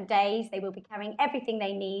 7 days. They will be carrying everything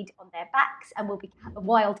they need on their backs and will be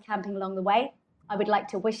wild camping along the way. I would like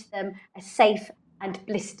to wish them a safe and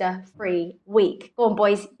blister-free week. Go on,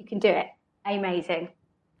 boys, you can do it. Amazing.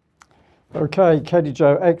 Okay, Katie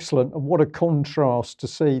Jo, excellent. And what a contrast to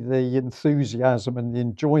see the enthusiasm and the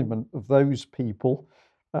enjoyment of those people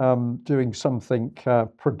doing something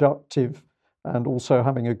productive and also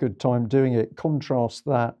having a good time doing it. Contrast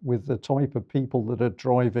that with the type of people that are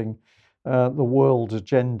driving the world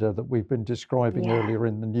agenda that we've been describing earlier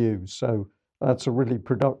in the news. So that's a really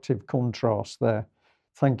productive contrast there.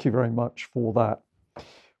 Thank you very much for that.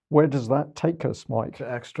 Where does that take us, Mike? To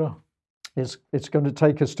extra. It's going to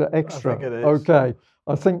take us to extra. I think it is. Okay.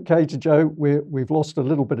 I think, Katie Jo, we've lost a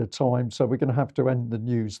little bit of time, so we're going to have to end the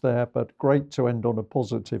news there, but great to end on a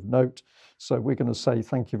positive note. So we're going to say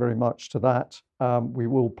thank you very much to that. We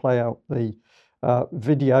will play out the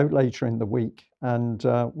video later in the week, and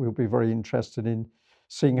we'll be very interested in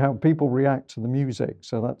seeing how people react to the music.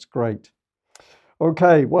 So that's great.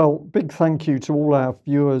 Okay, well, big thank you to all our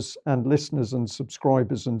viewers and listeners and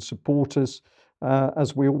subscribers and supporters.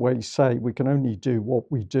 As we always say, we can only do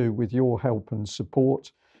what we do with your help and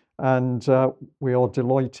support. And we are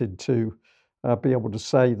delighted to be able to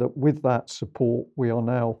say that with that support, we are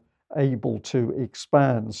now able to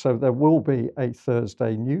expand. So there will be a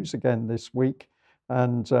Thursday news again this week.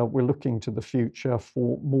 And we're looking to the future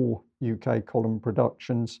for more UK column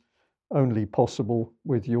productions, only possible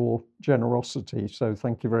with your generosity. So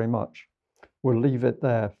thank you very much. We'll leave it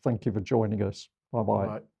there. Thank you for joining us. Bye-bye.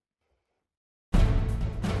 Bye.